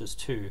missile launchers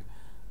too,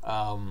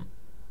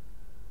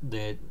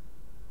 they're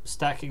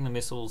stacking the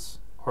missiles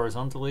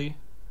horizontally,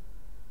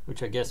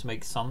 which I guess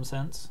makes some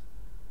sense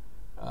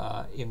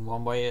in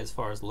one way as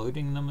far as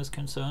loading them is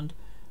concerned.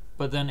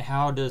 But then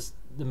how does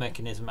the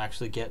mechanism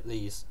actually get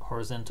these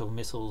horizontal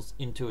missiles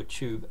into a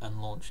tube and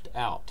launched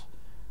out?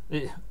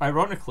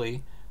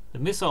 Ironically, the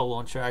missile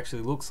launcher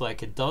actually looks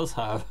like it does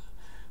have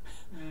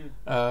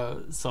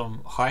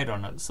some height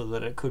on it, so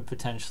that it could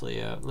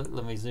potentially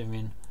let me zoom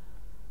in.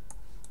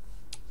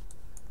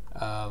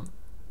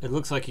 It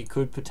looks like you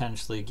could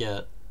potentially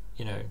get,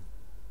 you know,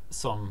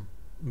 some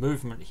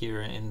movement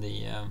here in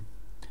the I'm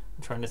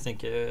trying to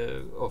think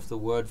of the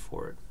word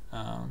for it.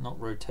 Not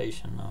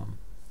rotation,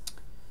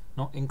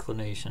 not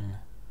inclination.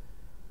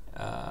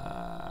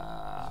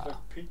 Like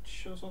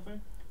pitch or something?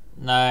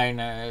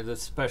 No,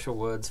 there's special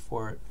words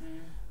for it.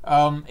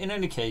 In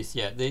any case,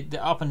 yeah,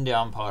 the up and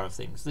down part of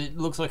things. It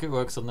looks like it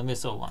works on the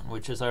missile one,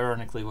 which is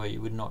ironically where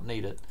you would not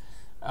need it.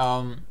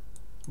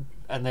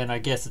 And then I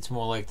guess it's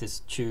more like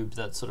this tube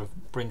that sort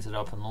of brings it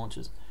up and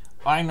launches.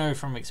 I know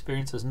from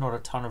experience there's not a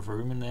ton of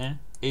room in there.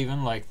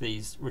 Even like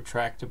these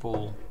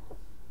retractable,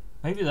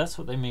 maybe that's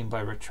what they mean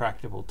by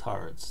retractable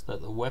turrets,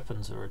 that the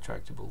weapons are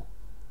retractable.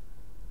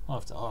 I'll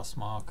have to ask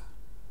Mark.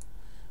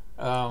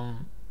 But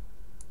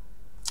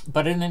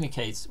in any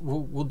case,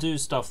 we'll do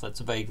stuff that's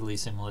vaguely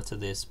similar to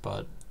this,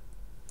 but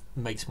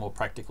makes more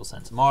practical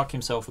sense. Mark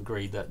himself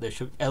agreed that there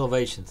should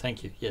elevation.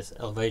 Thank you. Yes,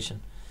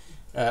 elevation.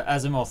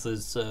 Azimuth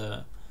is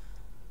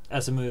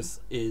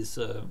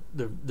the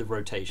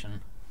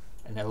rotation,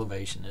 and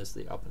elevation is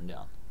the up and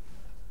down.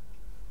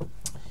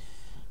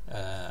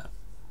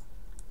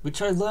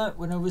 Which I learnt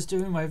when I was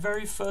doing my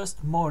very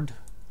first mod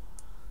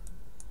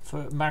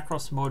for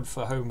Macross mod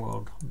for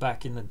Homeworld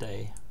back in the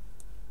day.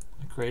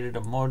 I created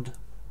a mod.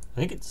 I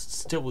think it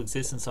still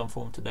exists in some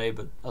form today,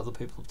 but other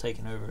people have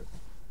taken over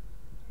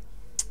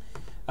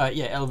it.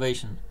 Yeah,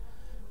 elevation.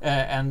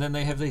 And then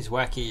they have these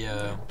wacky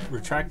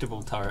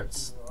retractable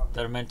turrets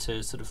that are meant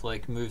to sort of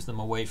like move them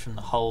away from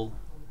the hull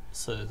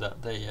so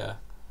that they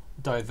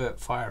divert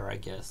fire, I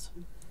guess.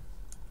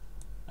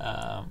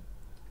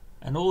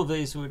 And all of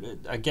these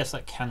would, I guess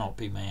that cannot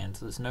be manned.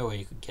 There's no way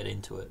you could get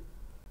into it.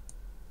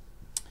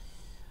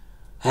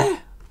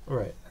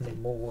 Alright, I need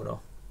more water.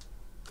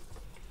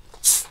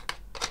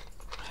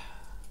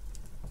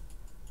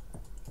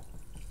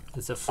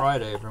 It's a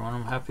Friday, everyone.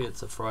 I'm happy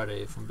it's a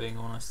Friday, if I'm being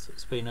honest.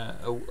 It's been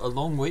a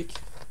long week.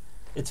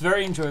 It's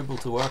very enjoyable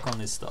to work on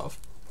this stuff,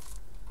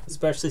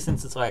 especially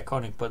since it's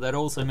iconic, but that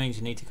also means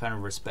you need to kind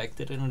of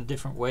respect it in a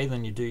different way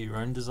than you do your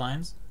own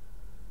designs.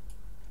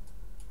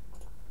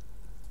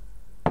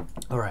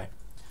 Alright,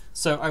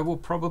 so I will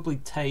probably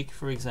take,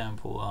 for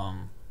example,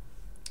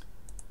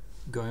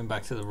 going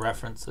back to the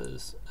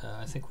references,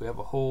 I think we have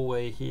a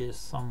hallway here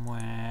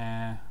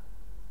somewhere.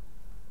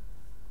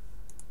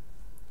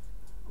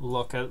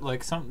 Look at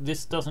like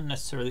this doesn't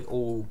necessarily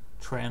all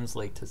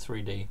translate to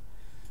 3D.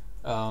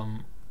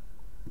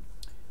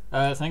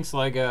 Thanks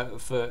Liga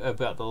for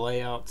about the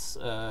layouts.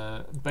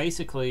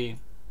 Basically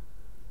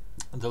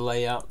the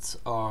layouts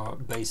are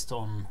based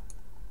on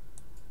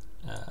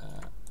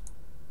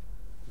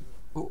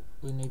oh,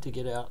 we need to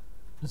get out,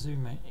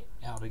 zoom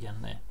out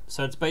again there.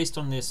 So it's based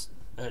on this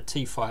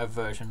T5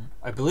 version.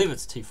 I believe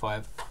it's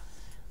T5,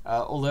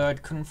 although I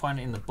couldn't find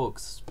it in the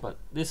books, but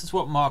this is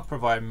what Mark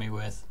provided me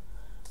with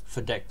for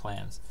deck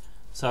plans.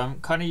 So I'm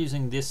kind of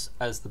using this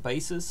as the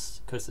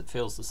basis because it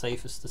feels the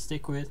safest to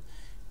stick with.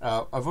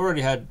 I've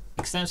already had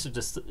extensive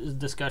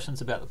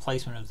discussions about the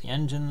placement of the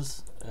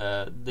engines.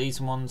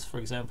 These ones, for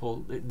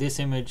example, this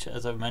image,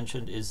 as I've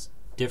mentioned, is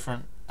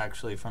different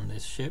actually from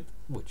this ship,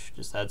 which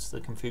just adds to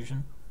the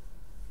confusion.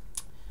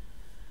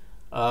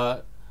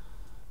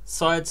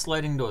 Side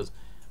sliding doors.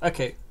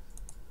 Okay,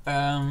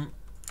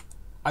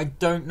 I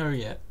don't know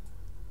yet,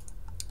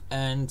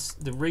 and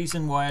the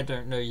reason why I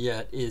don't know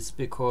yet is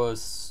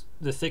because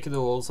the thicker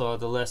the walls are,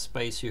 the less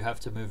space you have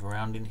to move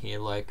around in here.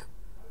 Like,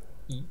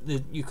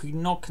 you could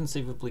not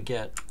conceivably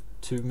get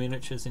 2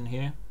 miniatures in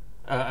here.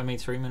 I mean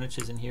 3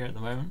 miniatures in here at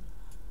the moment.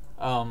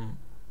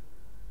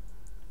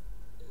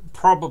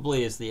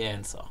 Probably is the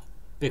answer,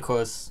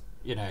 because,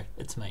 you know,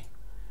 it's me.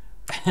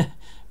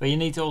 But you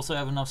need to also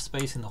have enough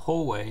space in the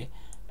hallway,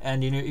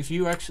 and you know, if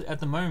you actually, at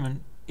the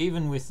moment,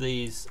 even with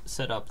these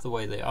set up the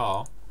way they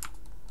are,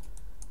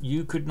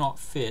 you could not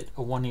fit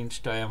a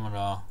 1-inch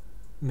diameter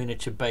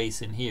miniature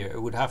base in here.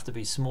 It would have to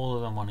be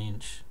smaller than 1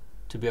 inch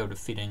to be able to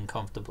fit in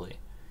comfortably.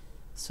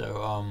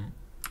 So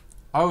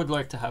I would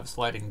like to have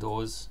sliding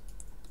doors.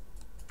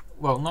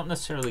 Well, not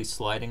necessarily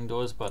sliding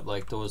doors, but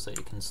like doors that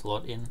you can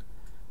slot in.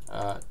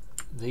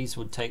 These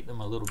would take them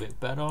a little bit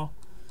better.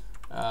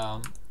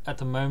 At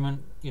the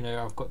moment, you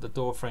know, I've got the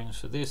door frames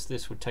for this.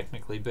 This would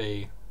technically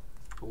be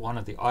one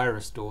of the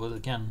iris doors.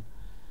 Again,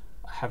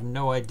 I have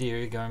no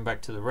idea. Going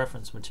back to the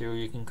reference material,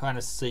 you can kind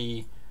of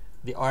see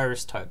the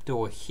iris type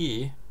door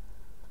here.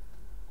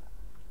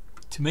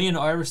 To me, an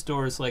iris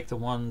door is like the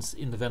ones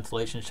in the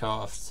ventilation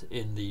shafts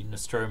in the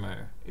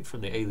Nostromo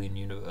from the Alien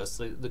universe,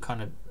 the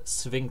kind of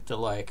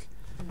sphincter-like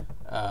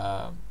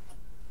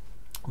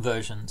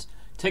versions.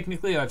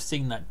 Technically, I've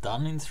seen that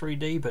done in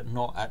 3D, but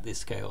not at this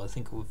scale. I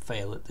think it would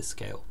fail at this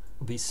scale.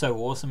 It would be so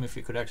awesome if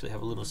you could actually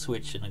have a little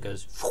switch and it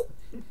goes.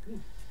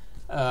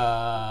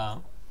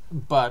 And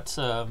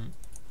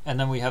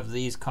then we have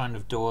these kind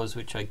of doors,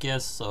 which I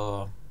guess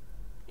are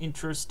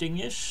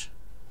interesting-ish.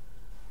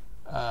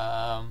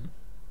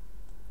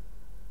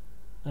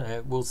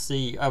 We'll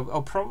see.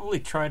 I'll probably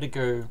try to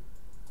go.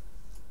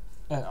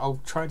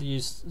 I'll try to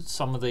use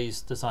some of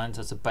these designs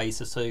as a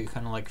basis, so you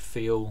kind of like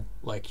feel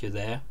like you're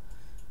there.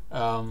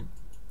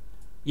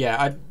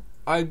 Yeah,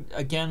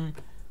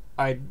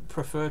 I'd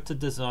prefer to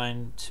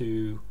design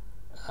to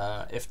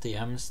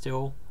FDM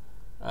still,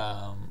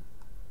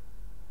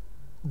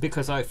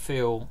 because I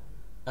feel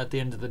at the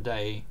end of the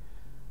day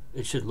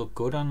it should look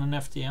good on an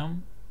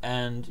FDM,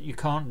 and you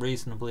can't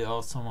reasonably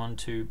ask someone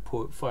to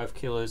put 5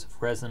 kilos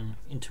of resin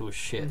into a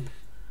ship.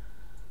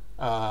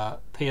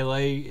 PLA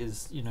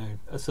is, you know,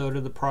 a third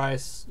of the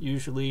price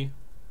usually,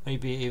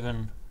 maybe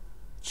even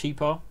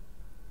cheaper.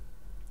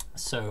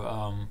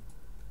 So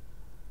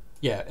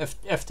yeah,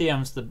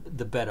 FDM's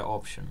the better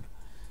option,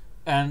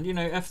 and you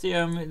know,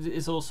 FDM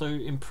is also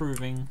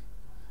improving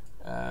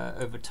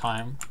over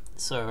time.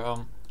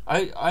 So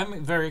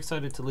I'm very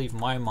excited to leave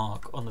my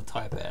mark on the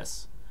Type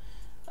S.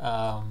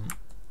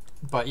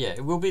 But yeah,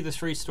 it will be the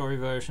 3-story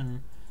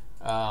version.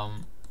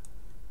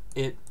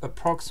 It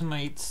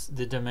approximates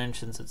the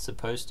dimensions it's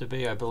supposed to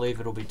be. I believe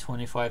it'll be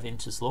 25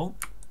 inches long,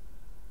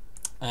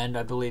 and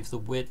I believe the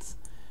width,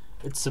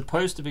 it's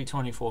supposed to be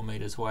 24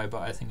 meters wide,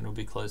 but I think it'll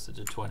be closer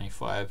to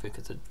 25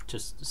 because it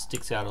just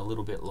sticks out a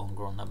little bit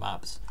longer on the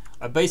maps.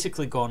 I've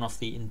basically gone off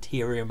the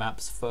interior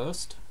maps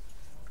first,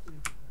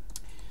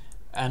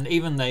 and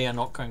even they are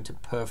not going to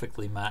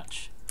perfectly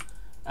match.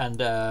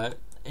 And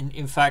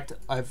in fact,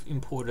 I've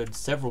imported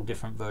several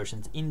different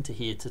versions into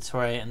here to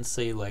try and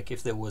see like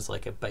if there was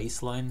like a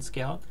baseline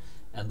scout,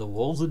 and the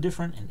walls are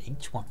different in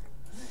each one.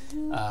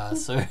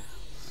 So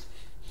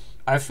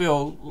I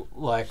feel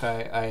like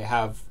I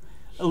have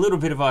a little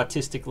bit of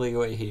artistic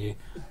leeway here.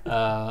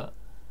 I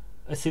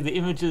see the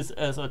images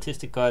as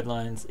artistic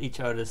guidelines. Each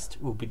artist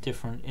will be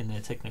different in their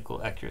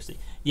technical accuracy.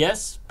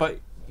 Yes, but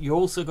you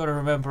also got to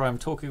remember I'm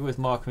talking with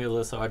Mark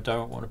Miller, so I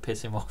don't want to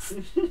piss him off.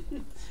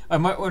 I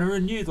might want to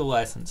renew the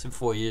license in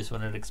 4 years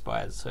when it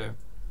expires, so.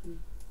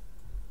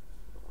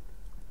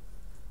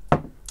 I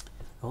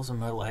also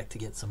might like to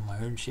get some of my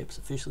own ships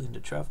officially into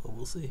travel.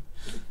 We'll see.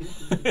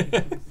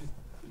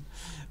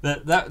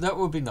 That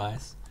would be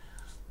nice.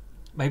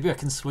 Maybe I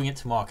can swing it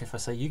to Mark if I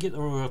say, you get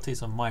the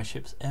royalties on my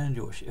ships and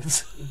your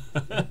ships.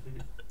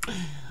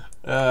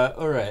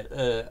 Alright,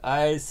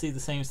 I see the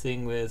same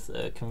thing with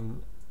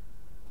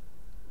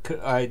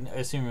I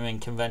assume you mean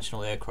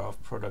conventional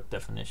aircraft product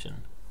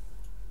definition.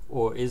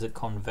 Or is it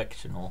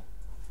convectional?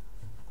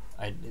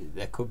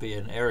 That could be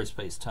an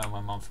aerospace term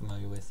I'm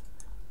unfamiliar with.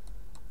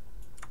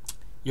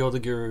 You're the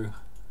guru,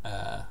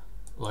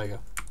 Lego.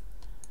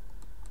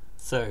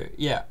 So,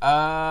 yeah,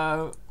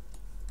 I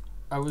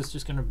was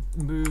just going to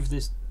move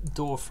this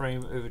door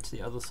frame over to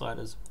the other side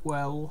as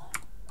well.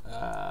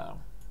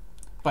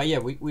 But yeah,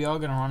 we are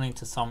going to run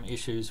into some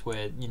issues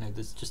where, you know,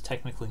 there's just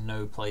technically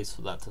no place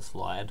for that to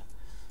slide.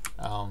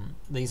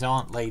 These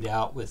aren't laid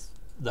out with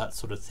that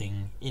sort of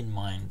thing in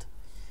mind.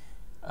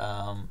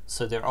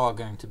 So there are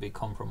going to be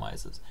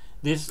compromises.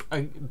 This,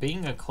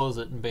 being a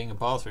closet and being a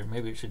bathroom,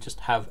 maybe it should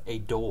just have a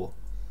door.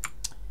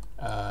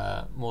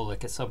 More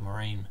like a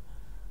submarine.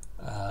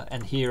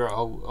 And here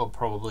I'll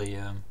probably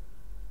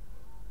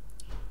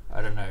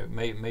I don't know,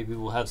 maybe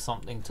we'll have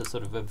something to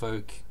sort of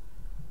evoke.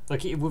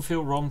 Like, it would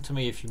feel wrong to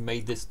me if you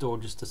made this door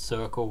just a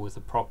circle with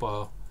a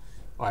proper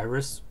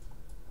iris.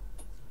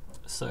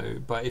 So,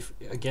 but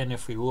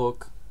if we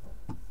look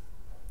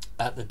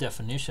at the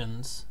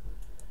definitions,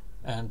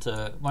 and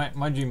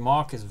mind you,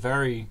 Mark is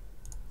very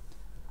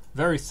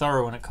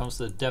thorough when it comes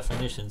to the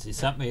definitions. He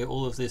sent me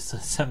all of this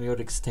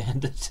semiotic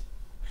standard.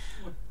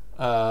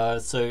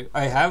 So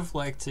I have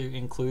to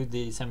include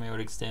the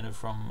semiotic standard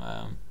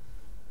from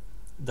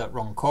that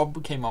Ron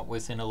Cobb came up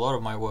with in a lot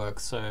of my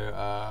work. So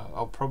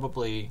I'll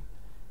probably,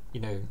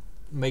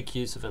 make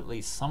use of at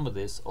least some of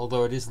this,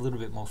 although it is a little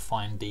bit more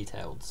fine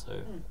detailed.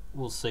 So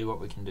we'll see what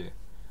we can do.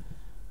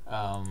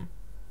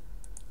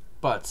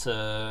 But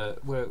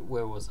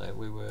where was I?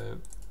 We were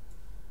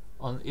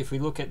on. If we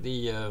look at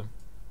the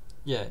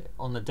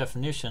on the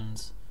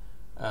definitions,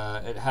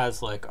 it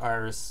has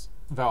iris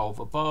valve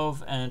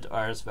above and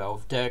iris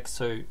valve deck.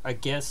 So I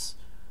guess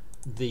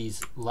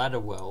these ladder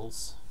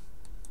wells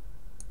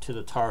to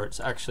the turrets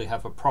actually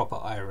have a proper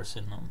iris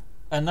in them,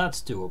 and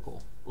that's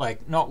doable.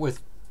 Not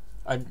with,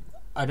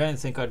 I don't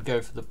think I'd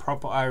go for the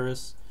proper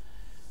iris,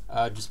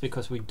 just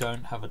because we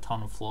don't have a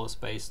ton of floor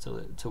space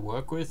to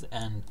work with,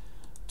 and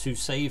to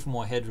save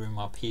more headroom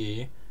up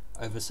here,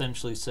 I've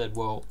essentially said,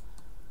 well,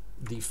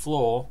 the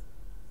floor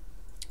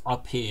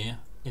up here,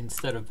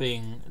 instead of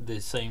being the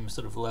same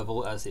sort of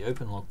level as the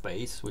open lock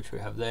base, which we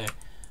have there,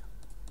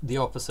 the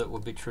opposite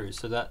would be true.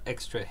 So that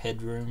extra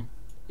headroom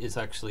is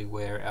actually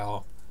where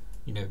our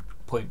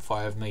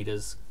 0.5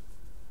 meters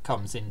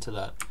comes into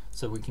that,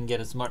 so we can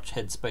get as much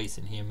head space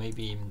in here,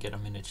 maybe even get a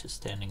miniature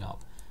standing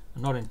up.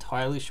 I'm not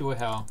entirely sure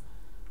how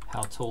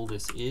tall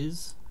this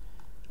is,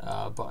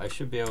 but I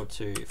should be able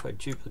to, if I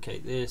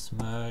duplicate this,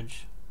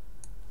 merge,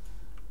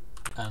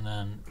 and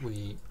then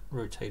we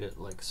rotate it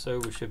like so,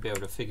 we should be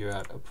able to figure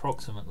out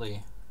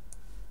approximately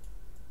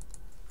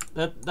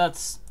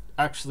that's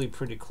actually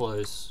pretty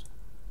close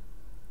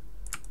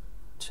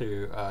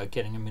to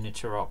getting a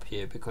miniature up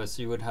here, because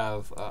you would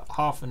have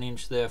 ½ an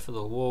inch there for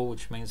the wall,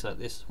 which means that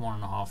this is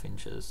 1.5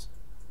 inches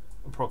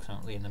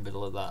approximately in the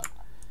middle of that.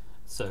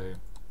 So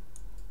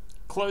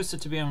closer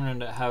to being able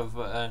to have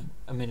a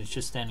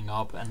miniature standing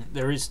up, and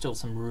there is still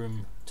some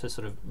room to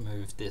sort of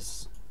move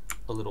this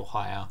a little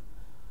higher.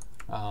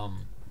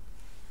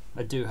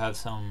 I do have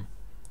some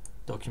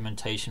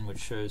documentation which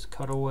shows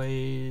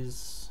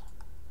cutaways.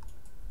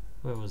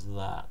 Where was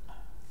that?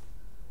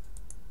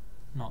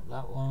 Not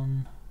that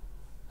one.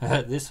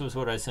 This was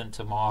what I sent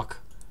to Mark,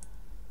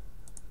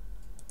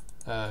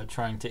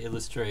 trying to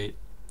illustrate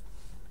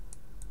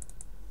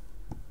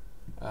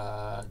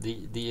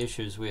the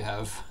issues we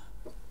have.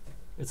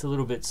 It's a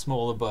little bit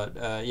smaller, but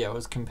yeah, I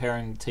was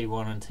comparing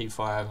T1 and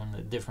T5 and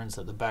the difference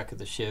at the back of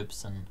the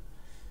ships, and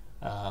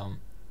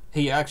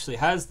he actually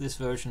has this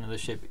version of the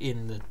ship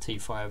in the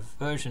T5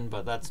 version,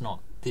 but that's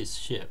not this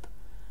ship.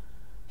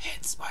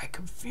 Hence my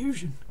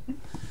confusion.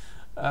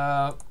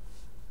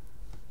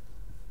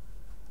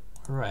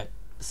 Right.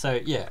 So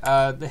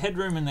yeah, the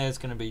headroom in there is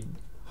going to be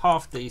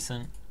half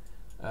decent.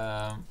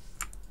 I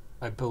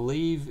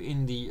believe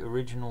in the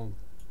original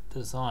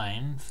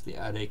design for the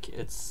attic,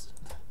 it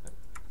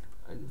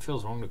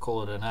feels wrong to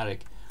call it an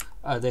attic.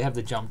 They have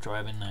the jump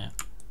drive in there,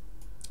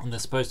 and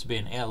there's supposed to be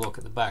an airlock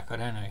at the back. I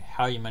don't know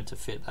how you meant to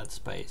fit that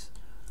space.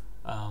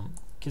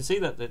 Can see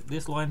that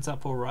this lines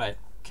up all right,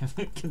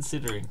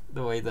 considering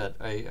the way that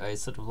I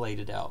sort of laid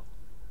it out.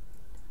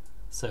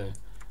 So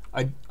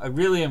I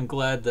really am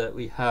glad that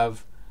we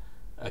have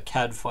a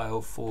CAD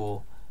file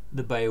for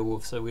the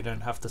Beowulf, so we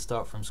don't have to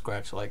start from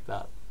scratch like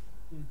that.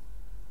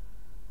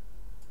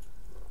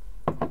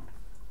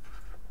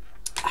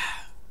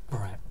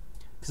 Alright,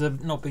 because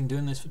I've not been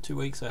doing this for 2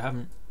 weeks, I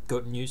haven't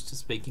gotten used to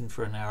speaking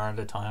for an hour at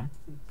a time.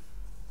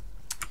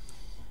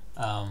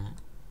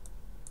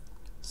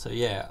 So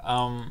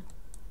yeah,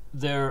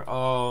 there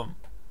are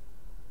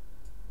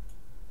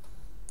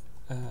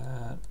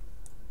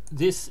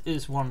this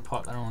is one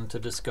part that I wanted to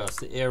discuss,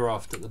 the air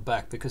raft at the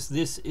back, because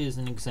this is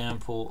an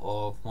example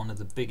of one of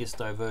the biggest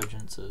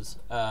divergences.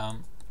 I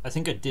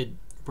think I did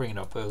bring it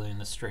up earlier in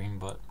the stream,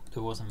 but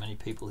there wasn't many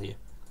people here.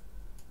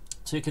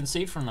 So you can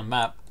see from the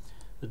map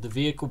that the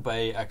vehicle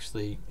bay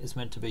actually is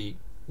meant to be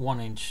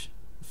 1 inch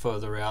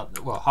further out,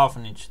 well, ½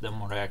 an inch than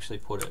what I actually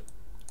put it.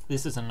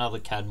 This is another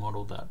CAD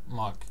model that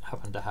Mark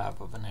happened to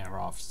have of an air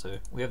raft, so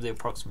we have the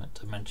approximate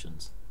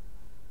dimensions.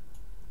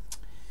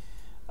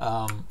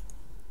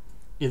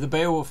 Yeah, the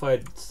Beowulf,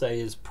 I'd say,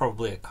 is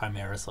probably a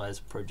Chimera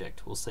sized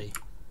project. We'll see.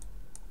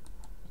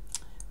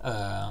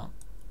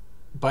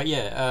 But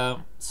yeah,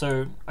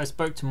 so I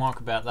spoke to Mark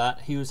about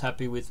that. He was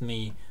happy with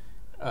me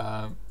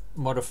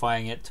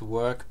modifying it to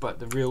work, but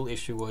the real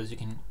issue was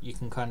you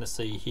can kind of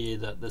see here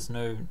that there's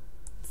no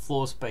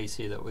floor space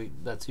here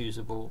that's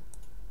usable.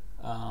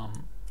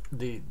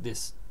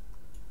 This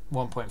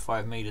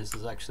 1.5 meters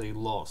is actually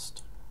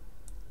lost,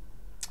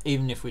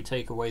 even if we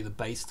take away the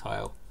base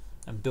tile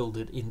and build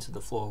it into the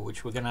floor,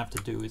 which we're going to have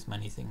to do with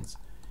many things.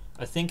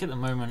 I think at the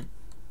moment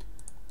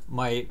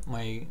my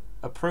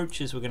approach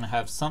is we're going to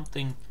have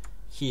something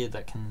here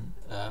that can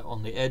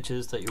on the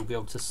edges that you'll be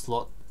able to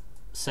slot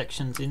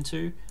sections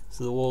into,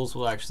 so the walls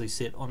will actually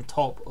sit on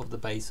top of the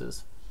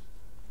bases,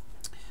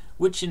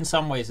 which in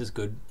some ways is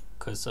good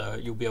because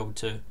you'll be able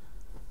to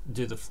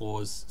do the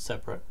floors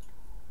separate.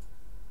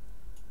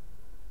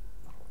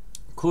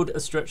 Could a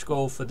stretch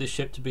goal for this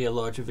ship to be a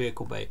larger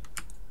vehicle bay?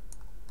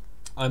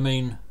 I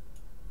mean,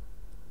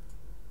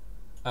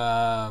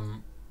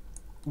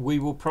 we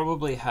will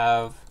probably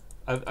have,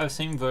 I've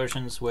seen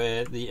versions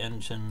where the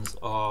engines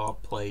are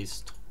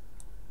placed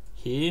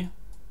here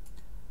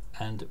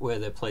and where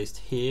they're placed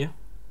here,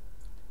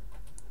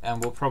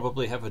 and we'll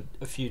probably have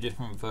a few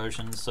different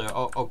versions,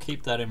 so I'll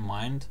keep that in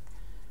mind.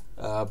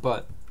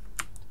 But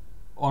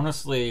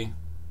honestly,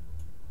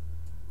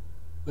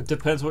 it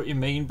depends what you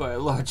mean by a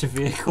larger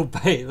vehicle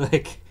bay.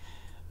 Like,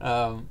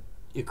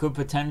 you could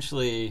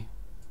potentially,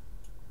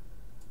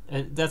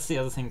 that's the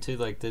other thing too,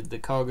 like the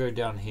cargo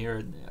down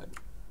here,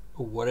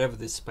 or whatever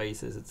this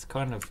space is, it's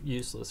kind of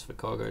useless for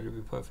cargo, to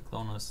be perfectly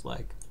honest,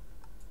 like,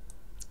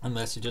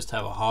 unless you just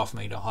have a 1.5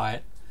 meter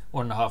height,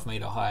 1.5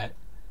 meter height.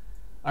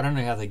 I don't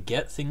know how they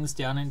get things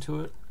down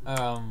into it.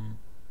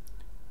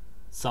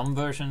 Some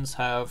versions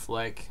have,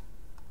 like,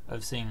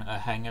 I've seen a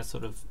hangar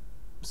sort of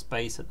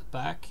space at the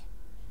back,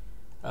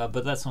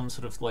 but that's on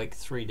sort of like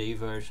 3D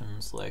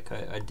versions. Like,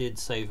 I did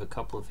save a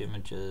couple of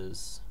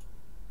images.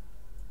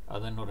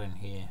 They're not in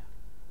here.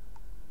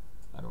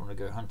 I don't want to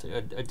go hunting.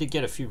 I did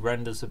get a few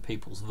renders of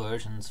people's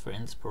versions for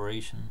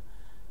inspiration,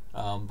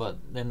 but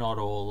they're not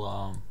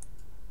all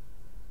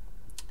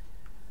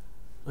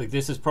like,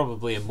 this is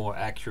probably a more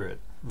accurate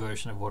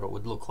version of what it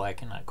would look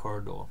like in that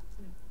corridor.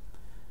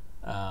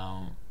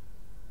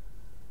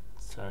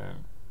 So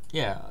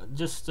yeah,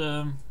 just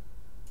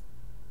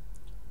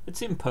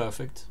it's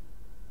imperfect,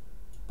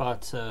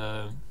 but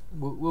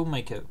we'll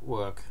make it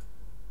work.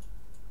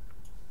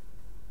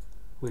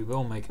 We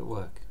will make it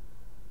work.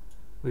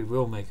 We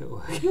will make it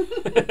work.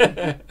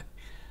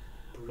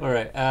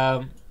 Alright,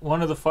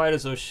 one of the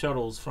fighters or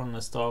shuttles from the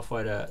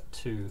Starfighter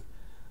 2.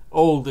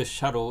 Oh, this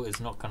shuttle is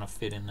not going to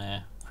fit in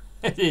there.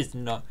 It is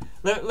not.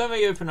 Let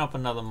me open up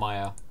another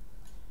Maya,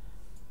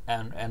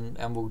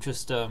 and we'll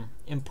just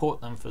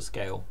import them for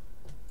scale.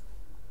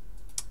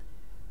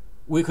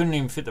 We couldn't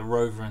even fit the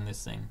rover in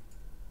this thing,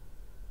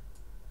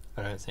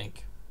 I don't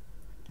think.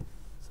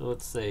 So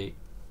let's see.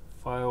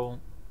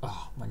 File.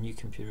 Oh, my new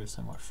computer is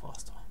so much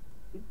faster.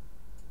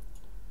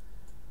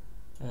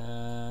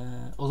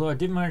 Although I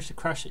did manage to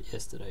crash it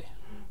yesterday,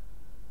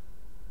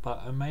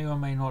 but I may or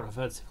may not have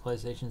had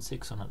Civilization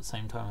 6 on at the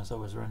same time as I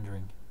was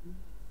rendering.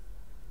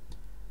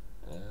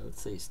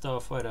 Let's see,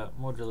 Starfighter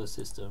modular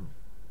system.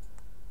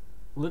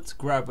 Let's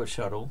grab a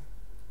shuttle.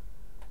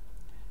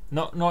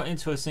 Not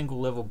into a single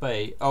level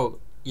bay. Oh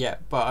yeah,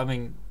 but I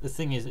mean, the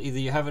thing is, either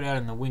you have it out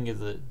in the wing of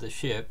the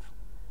ship.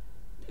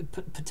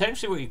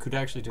 Potentially what you could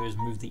actually do is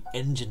move the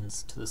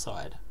engines to the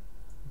side.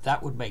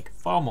 That would make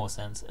far more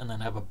sense, and then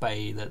have a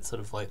bay that's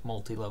sort of like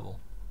multi-level.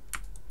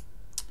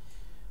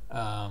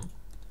 So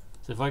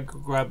if I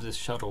grab this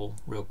shuttle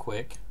real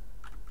quick,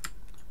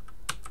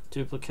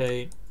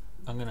 duplicate,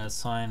 I'm going to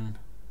assign,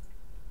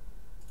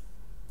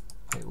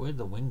 wait, where'd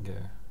the wing go?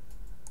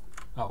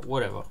 Oh,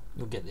 whatever,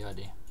 you'll get the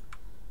idea.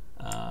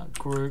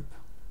 Group,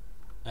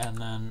 and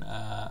then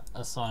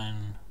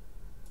assign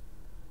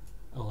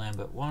a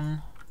Lambert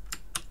 1,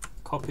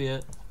 copy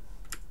it,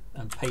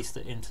 and paste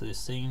it into this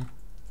scene.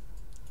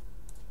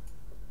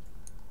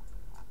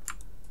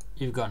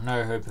 You've got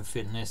no hope of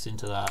fitting this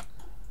into that.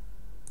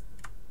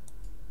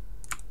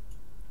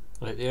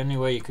 Like, the only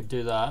way you could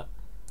do that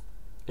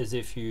is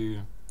if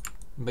you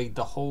made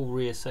the whole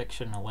rear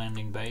section a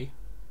landing bay,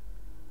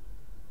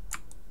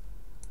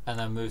 and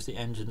then move the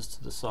engines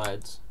to the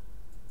sides,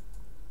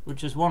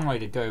 which is one way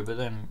to go, but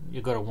then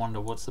you've got to wonder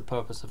what's the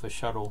purpose of a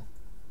shuttle.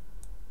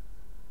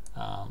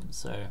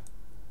 So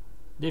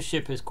this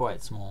ship is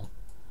quite small,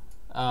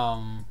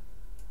 and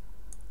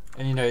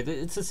you know,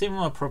 it's a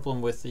similar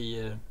problem with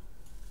the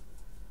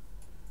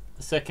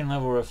second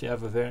level, or if you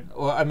have a variant,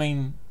 or I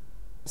mean,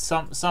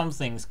 some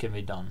things can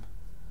be done,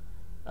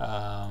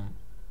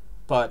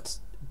 but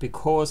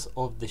because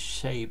of the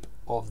shape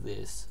of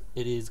this,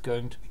 it is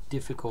going to be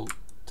difficult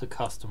to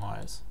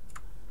customize.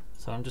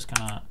 So I'm just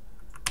gonna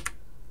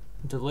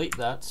delete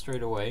that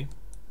straight away,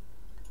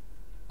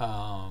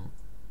 and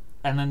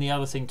then the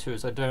other thing too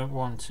is I don't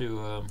want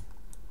to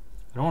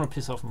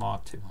piss off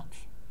Mark too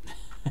much.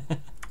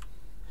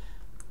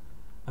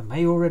 I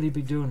may already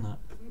be doing that.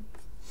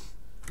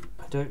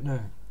 I don't know.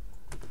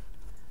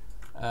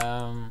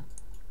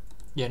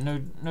 Yeah,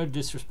 no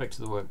disrespect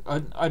to the work.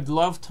 I'd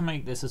love to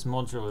make this as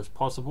modular as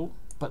possible,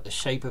 but the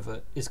shape of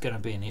it is going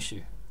to be an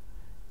issue,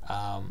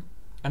 and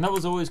that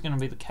was always going to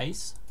be the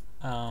case.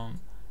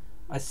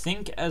 I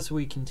think as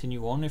we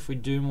continue on, if we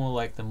do more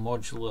like the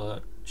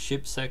modular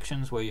ship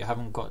sections where you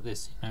haven't got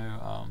this, you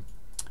know,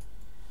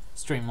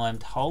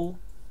 streamlined hull,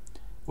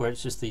 where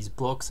it's just these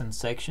blocks and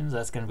sections,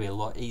 that's going to be a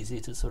lot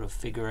easier to sort of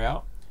figure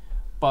out.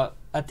 But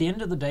at the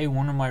end of the day,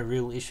 one of my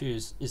real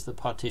issues is the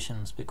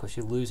partitions, because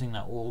you're losing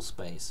that wall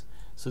space.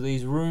 So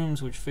these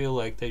rooms, which feel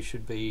like they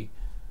should be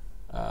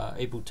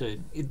able to.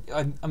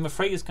 I'm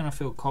afraid it's going to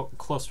feel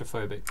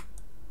claustrophobic,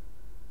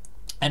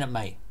 and it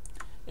may,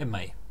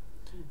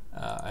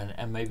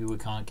 and maybe we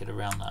can't get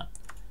around that.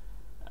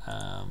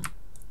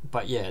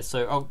 But yeah,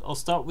 so I'll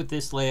start with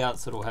this layout.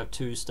 So it'll have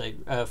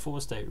 4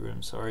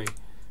 staterooms. Sorry,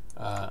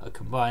 a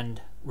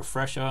combined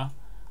refresher.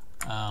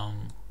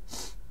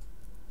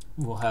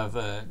 We'll have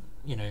a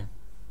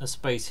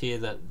space here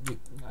that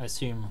I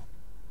assume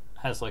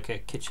has like a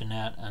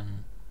kitchenette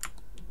and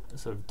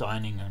sort of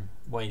dining and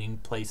waiting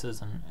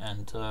places,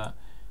 and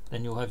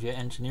then you'll have your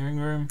engineering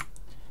room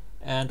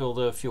and all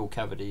the fuel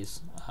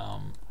cavities.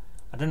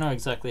 I don't know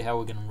exactly how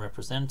we're going to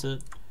represent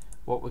it,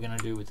 what we're going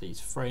to do with these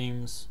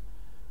frames.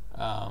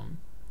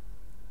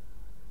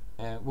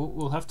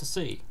 We'll have to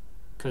see,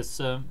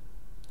 because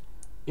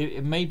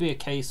it may be a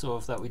case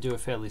of that we do a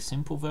fairly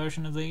simple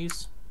version of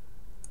these,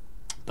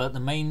 but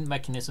the main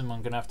mechanism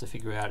I'm going to have to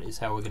figure out is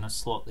how we're going to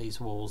slot these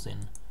walls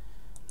in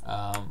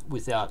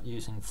without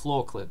using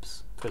floor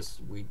clips, because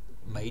we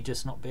may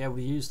just not be able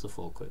to use the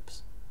floor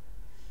clips.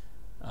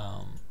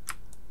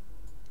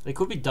 They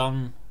could be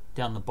done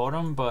down the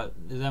bottom, but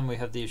then we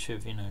have the issue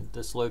of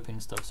the sloping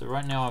stuff. So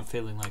right now I'm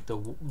feeling like the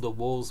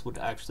walls would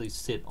actually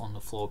sit on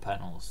the floor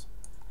panels,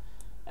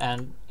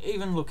 and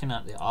even looking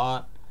at the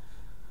art,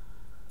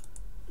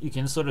 you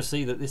can sort of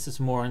see that this is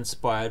more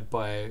inspired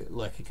by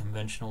like a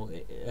conventional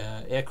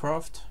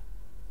aircraft.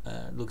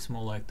 It looks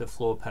more like the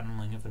floor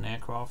paneling of an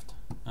aircraft.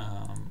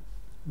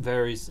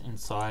 Varies in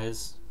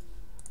size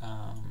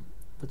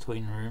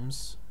between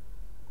rooms.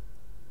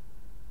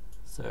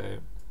 So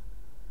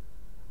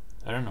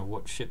I don't know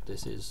what ship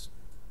this is,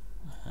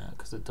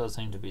 because it does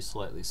seem to be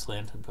slightly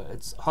slanted, but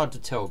it's hard to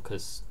tell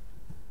because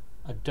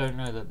I don't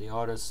know that the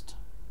artist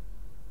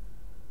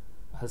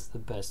has the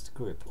best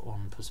grip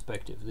on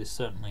perspective. This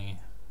certainly,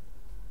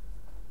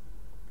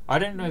 I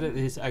don't know that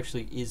this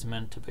actually is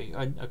meant to be.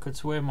 I could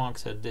swear Mark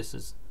said this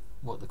is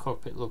what the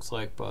cockpit looks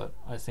like, but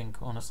I think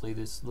honestly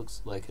this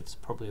looks like it's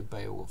probably a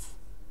Beowulf,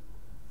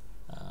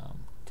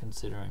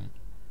 considering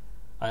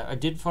I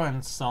did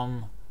find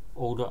some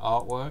older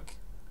artwork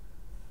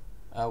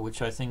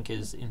which I think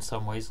is in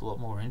some ways a lot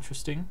more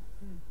interesting,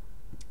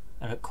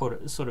 and it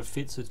sort of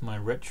fits with my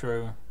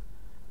retro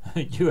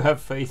you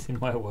have faith in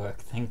my work,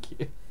 thank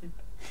you.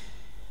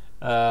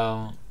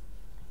 And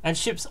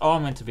ships are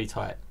meant to be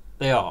tight,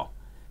 they are,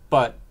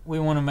 but we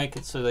want to make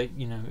it so that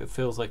it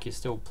feels like you're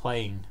still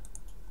playing.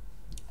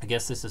 I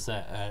guess this is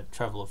a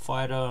Traveller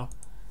fighter,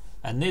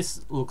 and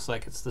this looks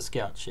like it's the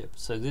scout ship,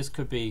 so this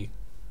could be,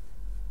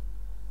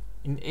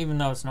 even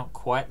though it's not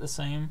quite the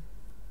same,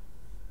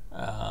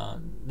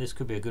 this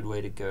could be a good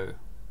way to go.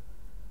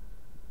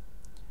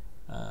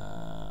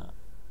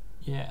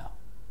 Yeah,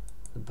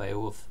 the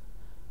Beowulf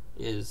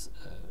is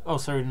oh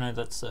sorry, no,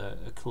 that's a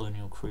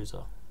colonial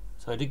cruiser.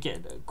 So I did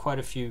get quite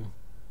a few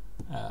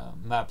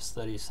maps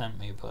that he sent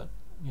me, but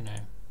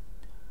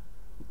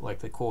like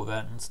the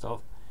Corvette and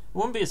stuff. It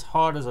wouldn't be as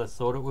hard as I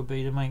thought it would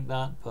be to make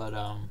that, but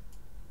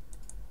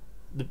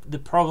the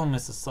problem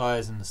is the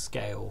size and the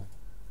scale,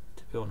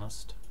 to be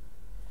honest,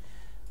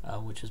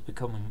 which is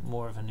becoming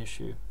more of an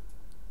issue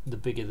the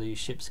bigger these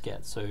ships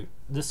get. So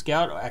the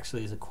Scout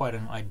actually is quite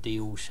an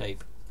ideal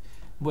shape.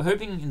 We're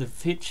hoping in the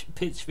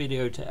pitch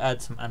video to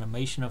add some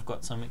animation. I've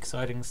got some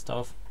exciting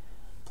stuff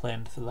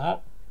planned for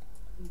that.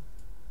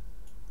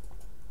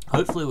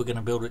 Hopefully we're going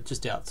to build it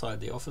just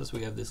outside the office.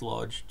 We have this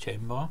large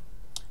chamber.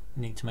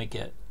 We need to make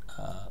it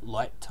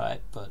light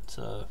tight, but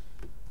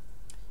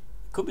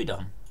could be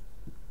done.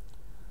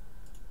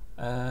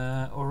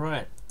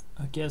 Alright,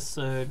 I guess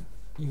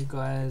you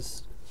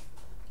guys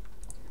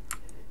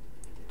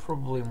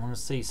probably want to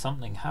see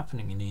something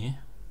happening in here.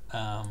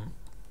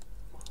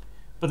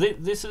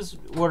 But this is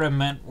what I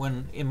meant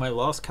when in my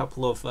last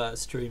couple of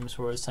streams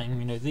where I was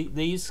saying,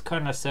 these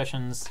kind of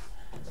sessions,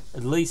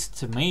 at least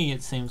to me,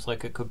 it seems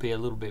like it could be a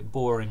little bit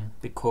boring,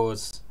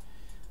 because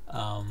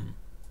I'm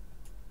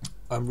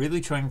really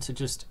trying to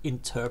just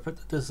interpret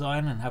the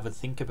design and have a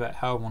think about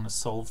how I want to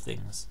solve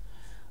things.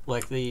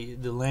 Like the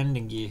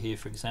landing gear here,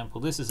 for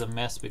example, this is a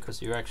mess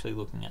because you're actually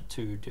looking at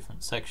 2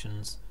 different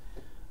sections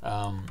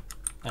and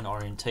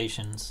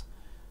orientations.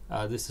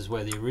 This is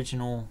where the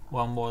original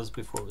one was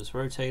before it was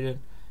rotated,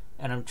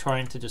 and I'm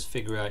trying to just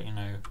figure out,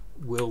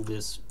 will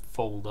this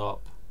fold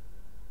up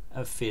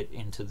fit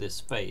into this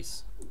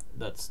space?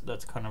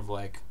 That's kind of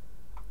like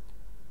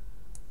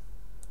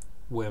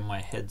where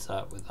my head's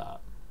at with that.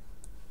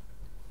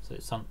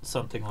 So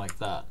something like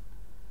that,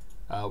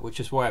 which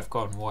is why I've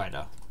gone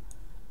wider.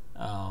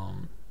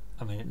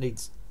 I mean, it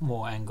needs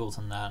more angles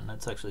than that, and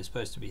it's actually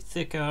supposed to be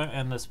thicker,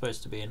 and there's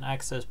supposed to be an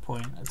access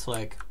point. It's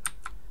like,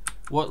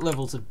 what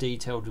levels of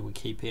detail do we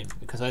keep in?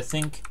 Because I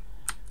think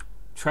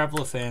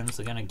Traveller fans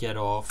are going to get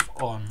off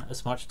on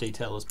as much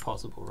detail as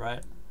possible,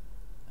 right?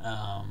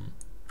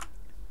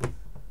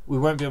 We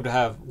won't be able to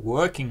have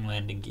working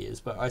landing gears,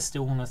 but I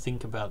still want to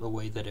think about the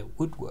way that it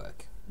would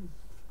work.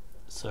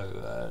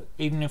 So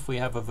even if we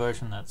have a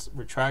version that's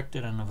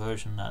retracted and a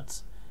version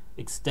that's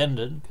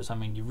extended, because I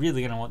mean, you're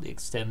really going to want the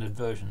extended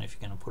version if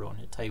you're going to put it on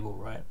your table,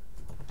 right?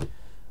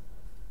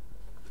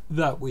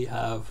 that we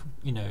have,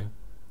 you know,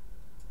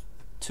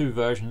 two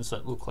versions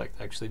that look like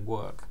they actually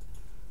work.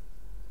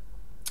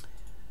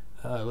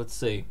 Let's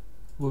see.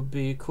 Would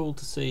be cool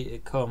to see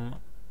it come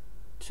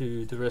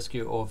to the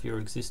rescue of your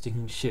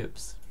existing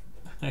ships,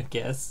 I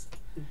guess.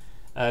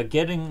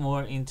 Getting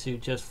more into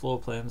just floor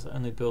plans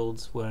only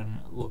builds when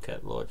look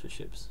at larger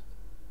ships.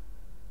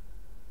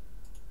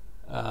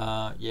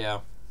 Yeah.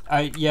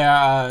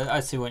 I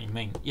see what you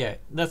mean. Yeah,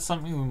 that's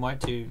something we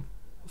might do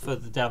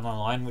further down the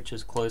line, which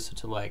is closer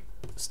to like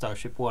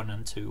Starship 1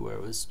 and 2, where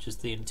it was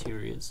just the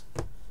interiors.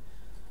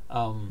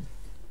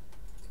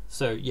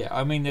 So yeah,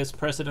 I mean, there's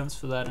precedence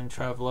for that in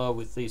Traveller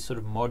with these sort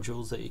of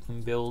modules that you can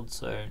build,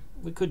 so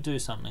we could do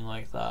something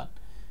like that,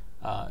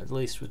 at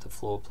least with the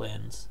floor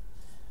plans,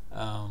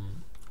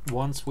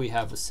 once we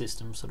have a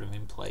system sort of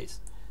in place.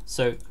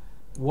 So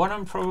what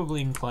I'm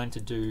probably inclined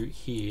to do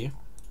here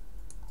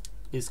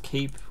is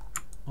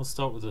I'll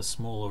start with a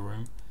smaller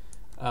room.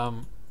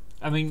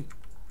 I mean,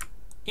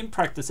 in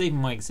practice, even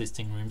my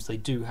existing rooms, they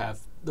do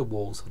have the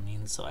walls on the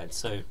inside,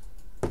 so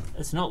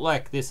it's not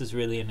like this is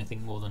really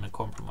anything more than a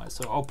compromise.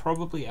 So I'll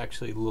probably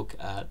actually look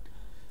at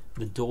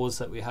the doors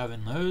that we have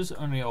in those,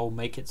 only I'll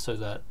make it so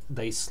that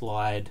they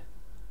slide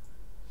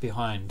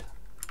behind.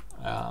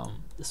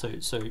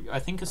 So I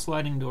think a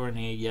sliding door in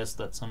here, yes,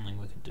 that's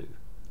something we could do.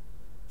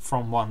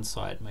 From one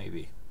side,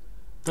 maybe.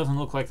 Doesn't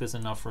look like there's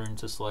enough room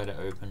to slide it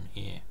open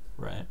here,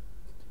 right?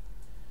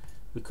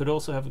 We could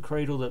also have a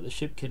cradle that the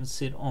ship can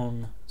sit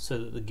on so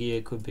that the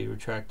gear could be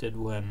retracted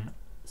when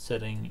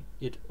setting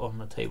it on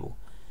the table.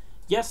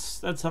 Yes,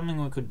 that's something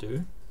we could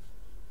do.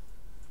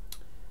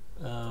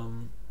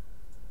 You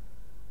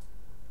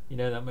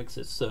know, that makes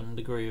a certain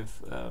degree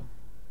of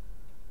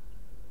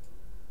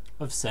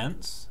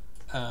sense.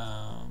 We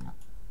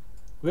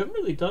haven't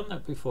really done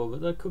that before,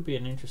 but that could be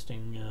an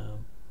interesting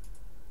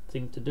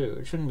thing to do.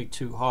 It shouldn't be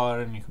too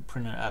hard, and you can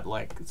print it at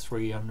like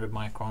 300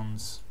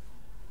 microns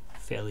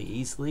fairly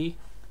easily,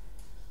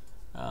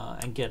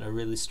 and get a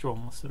really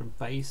strong sort of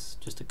base.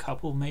 Just a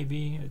couple of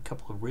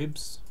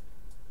ribs.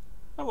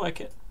 I like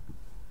it.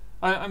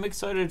 I'm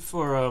excited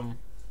for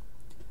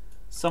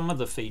some of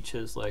the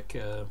features, like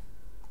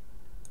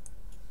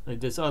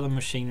there's other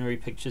machinery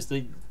pictures.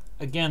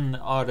 Again, the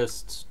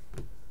artists,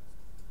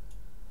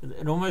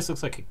 it almost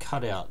looks like a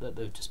cutout that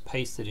they've just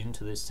pasted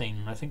into this scene,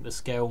 and I think the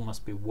scale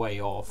must be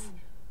way off,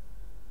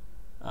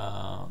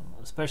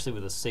 especially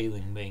with the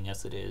ceiling being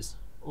as it is.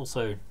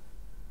 Also,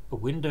 a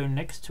window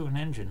next to an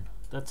engine.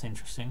 That's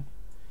interesting.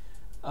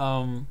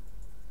 But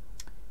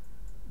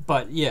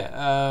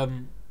yeah,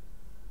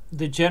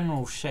 the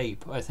general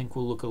shape I think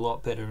will look a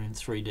lot better in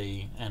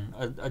 3D, and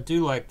I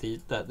do like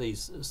that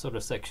these sort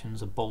of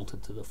sections are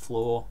bolted to the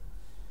floor.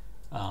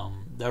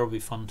 That'll be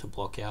fun to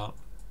block out.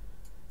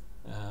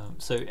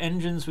 So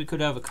engines, we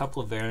could have a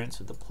couple of variants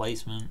with the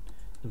placement,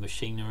 the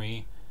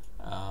machinery.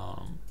 I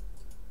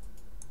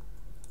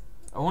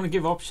want to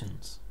give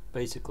options,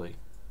 basically.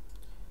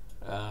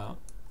 Of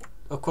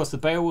course, the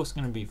Beowulf's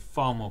going to be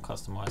far more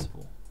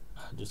customizable,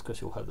 just because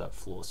you'll have that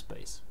floor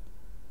space.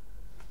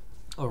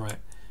 Alright.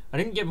 I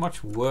didn't get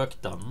much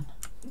work done,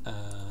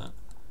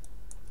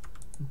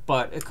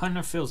 but it kind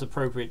of feels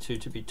appropriate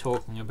to be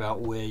talking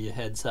about where your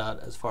head's at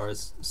as far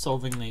as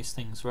solving these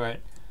things,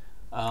 right?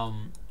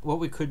 What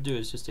we could do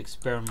is just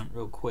experiment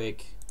real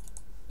quick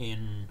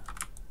in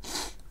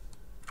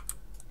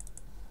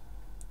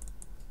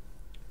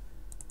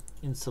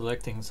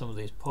selecting some of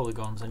these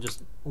polygons and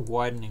just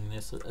widening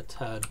this a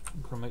tad.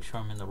 I'm going to make sure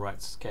I'm in the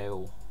right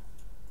scale.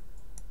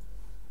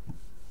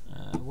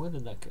 Where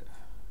did that go?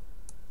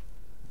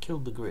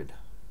 Killed the grid.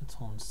 It's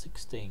on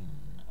 16.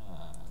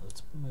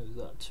 Let's move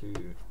that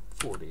to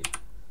 40.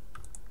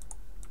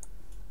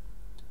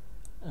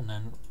 And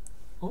then,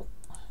 oh,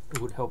 it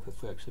would help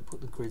if we actually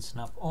put the grid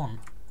snap on.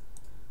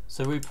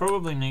 So we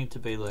probably need to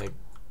be like,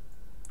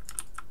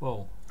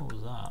 whoa, what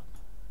was that?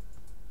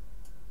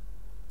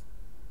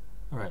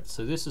 Alright,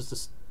 so this is the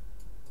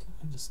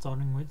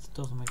starting width.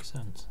 Doesn't make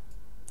sense.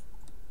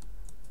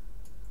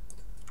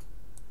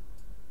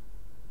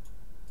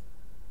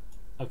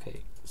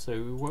 Okay,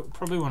 so we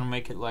probably want to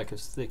make it like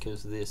as thick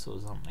as this or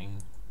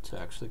something to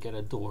actually get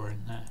a door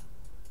in there.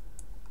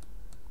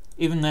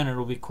 Even then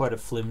it'll be quite a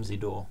flimsy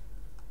door.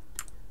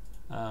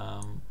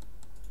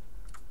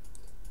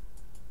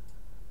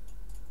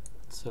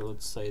 So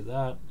let's say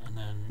that, and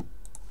then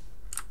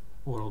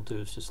what I'll do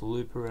is just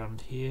loop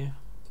around here.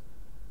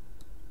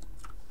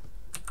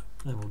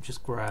 Then we'll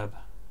just grab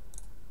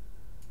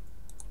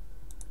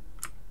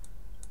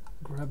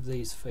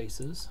these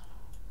faces,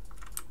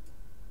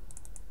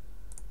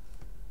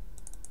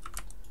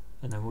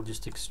 and then we'll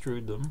just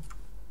extrude them.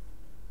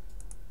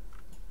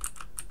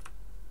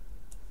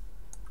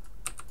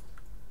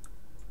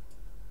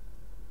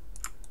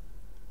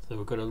 So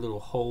we've got a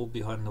little hole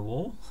behind the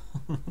wall.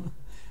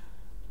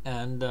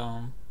 And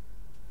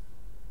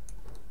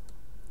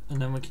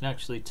then we can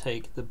actually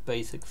take the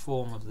basic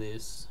form of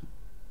this.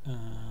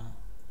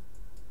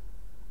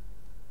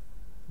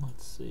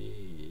 Let's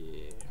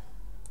see,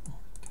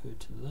 go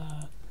to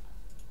that,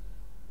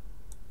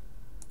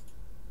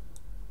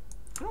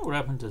 don't know what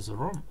happened to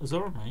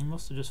Zorma. He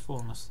must have just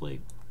fallen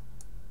asleep.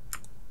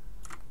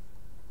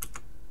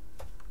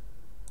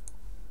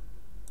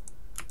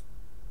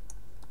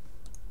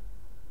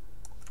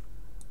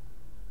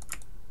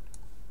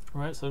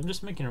 Right, so I'm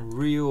just making a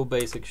real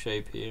basic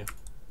shape here.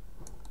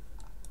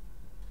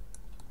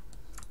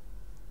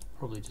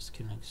 Probably just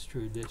can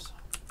extrude this.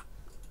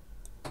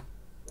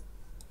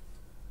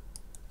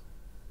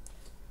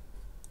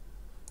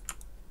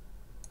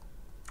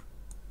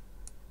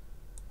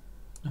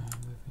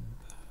 Moving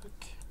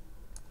back,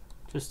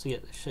 just to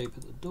get the shape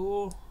of the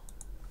door.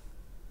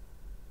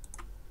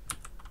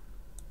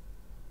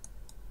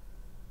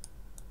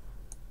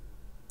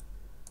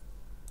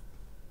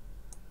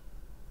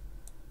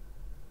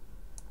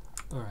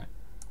 Alright,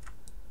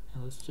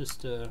 now let's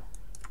just do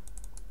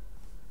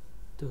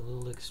a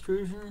little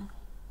extrusion.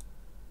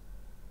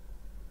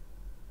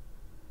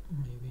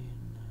 Maybe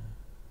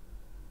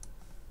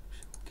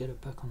get it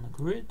back on the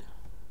grid.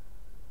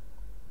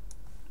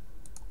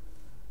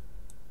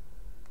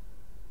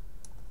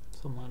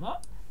 Something like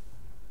that.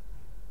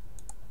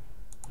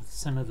 Let's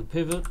center the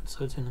pivot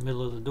so it's in the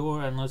middle of the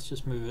door, and let's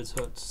just move it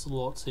so it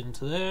slots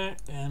into there,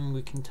 and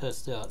we can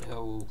test out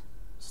how we'll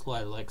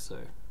slide like so.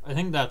 I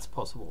think that's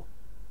possible.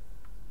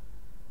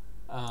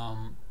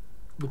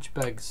 Which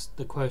begs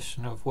the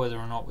question of whether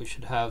or not we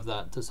should have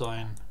that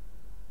design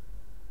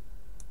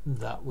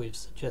that we've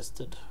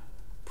suggested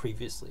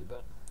previously.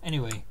 But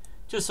anyway,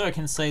 just so I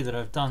can say that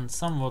I've done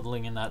some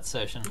modeling in that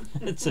session.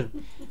 It's a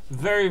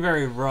very,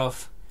 very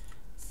rough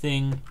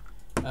thing.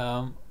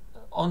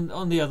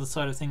 On the other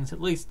side of things, at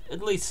least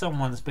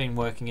someone's been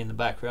working in the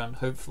background,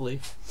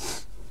 hopefully.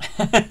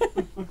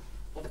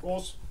 Of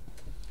course.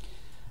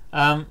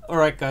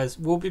 Alright guys,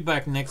 we'll be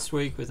back next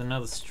week with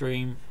another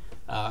stream,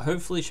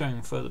 hopefully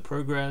showing further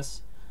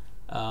progress.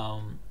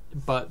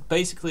 But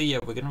basically, yeah,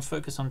 we're going to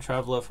focus on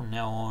Traveller from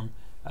now on.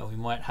 We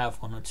might have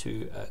one or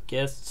two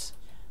guests.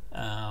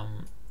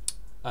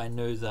 I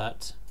know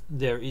that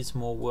there is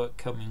more work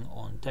coming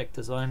on Deck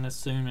Designer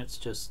soon. It's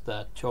just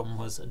that John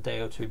was a day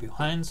or two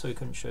behind, so he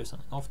couldn't show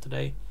something off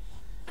today.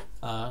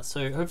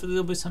 So hopefully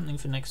there'll be something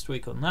for next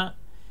week on that.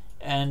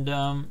 And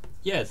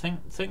yeah,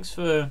 thanks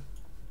for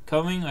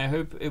coming. I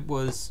hope it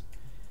was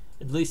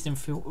at least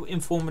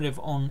informative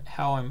on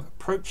how I'm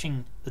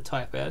approaching the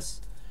Type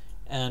S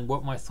and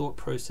what my thought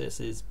process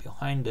is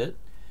behind it.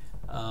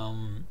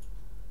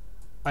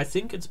 I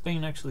think it's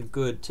been actually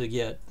good to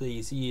get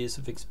these years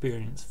of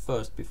experience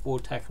first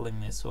before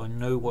tackling this, so I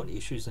know what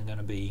issues are going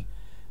to be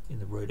in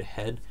the road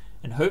ahead,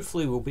 and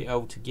hopefully we'll be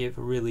able to give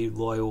a really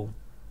loyal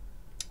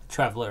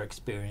Traveller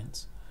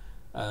experience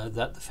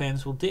that the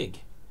fans will dig.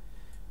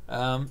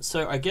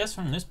 So I guess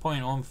from this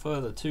point on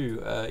further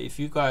too, if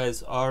you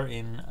guys are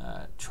in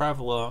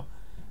Traveller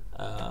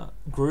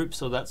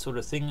groups or that sort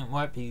of thing, it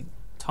might be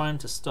time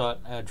to start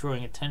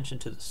drawing attention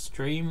to the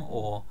stream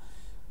or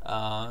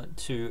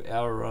to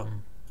our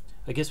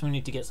I guess we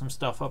need to get some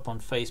stuff up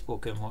on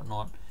Facebook and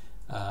whatnot,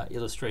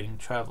 illustrating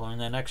Traveller, and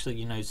then actually,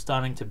 you know,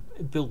 starting to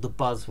build the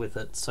buzz with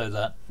it so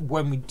that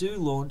when we do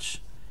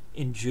launch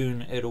in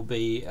June, it'll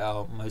be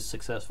our most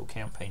successful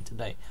campaign to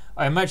date.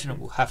 I imagine it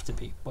will have to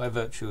be, by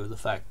virtue of the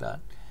fact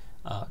that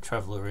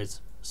Traveller is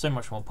so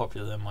much more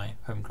popular than my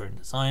homegrown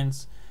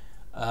designs.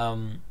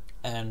 Yeah,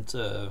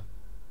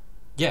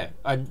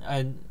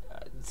 I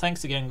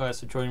thanks again guys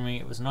for joining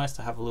me. It was nice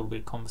to have a little bit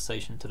of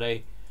conversation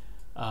today.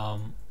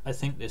 I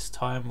think this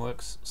time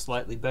works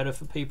slightly better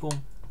for people,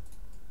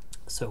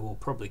 so we'll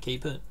probably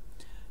keep it.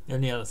 The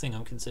only other thing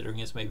I'm considering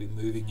is maybe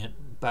moving it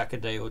back a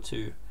day or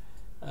two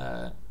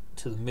to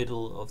the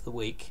middle of the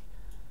week,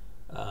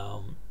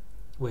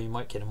 where you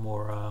might get a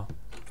more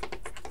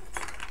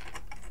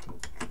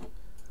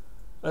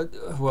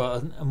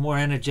a more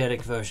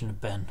energetic version of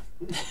Ben.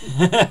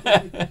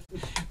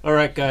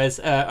 Alright guys,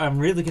 I'm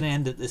really going to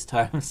end it this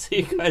time. See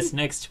you guys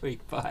next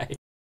week. Bye.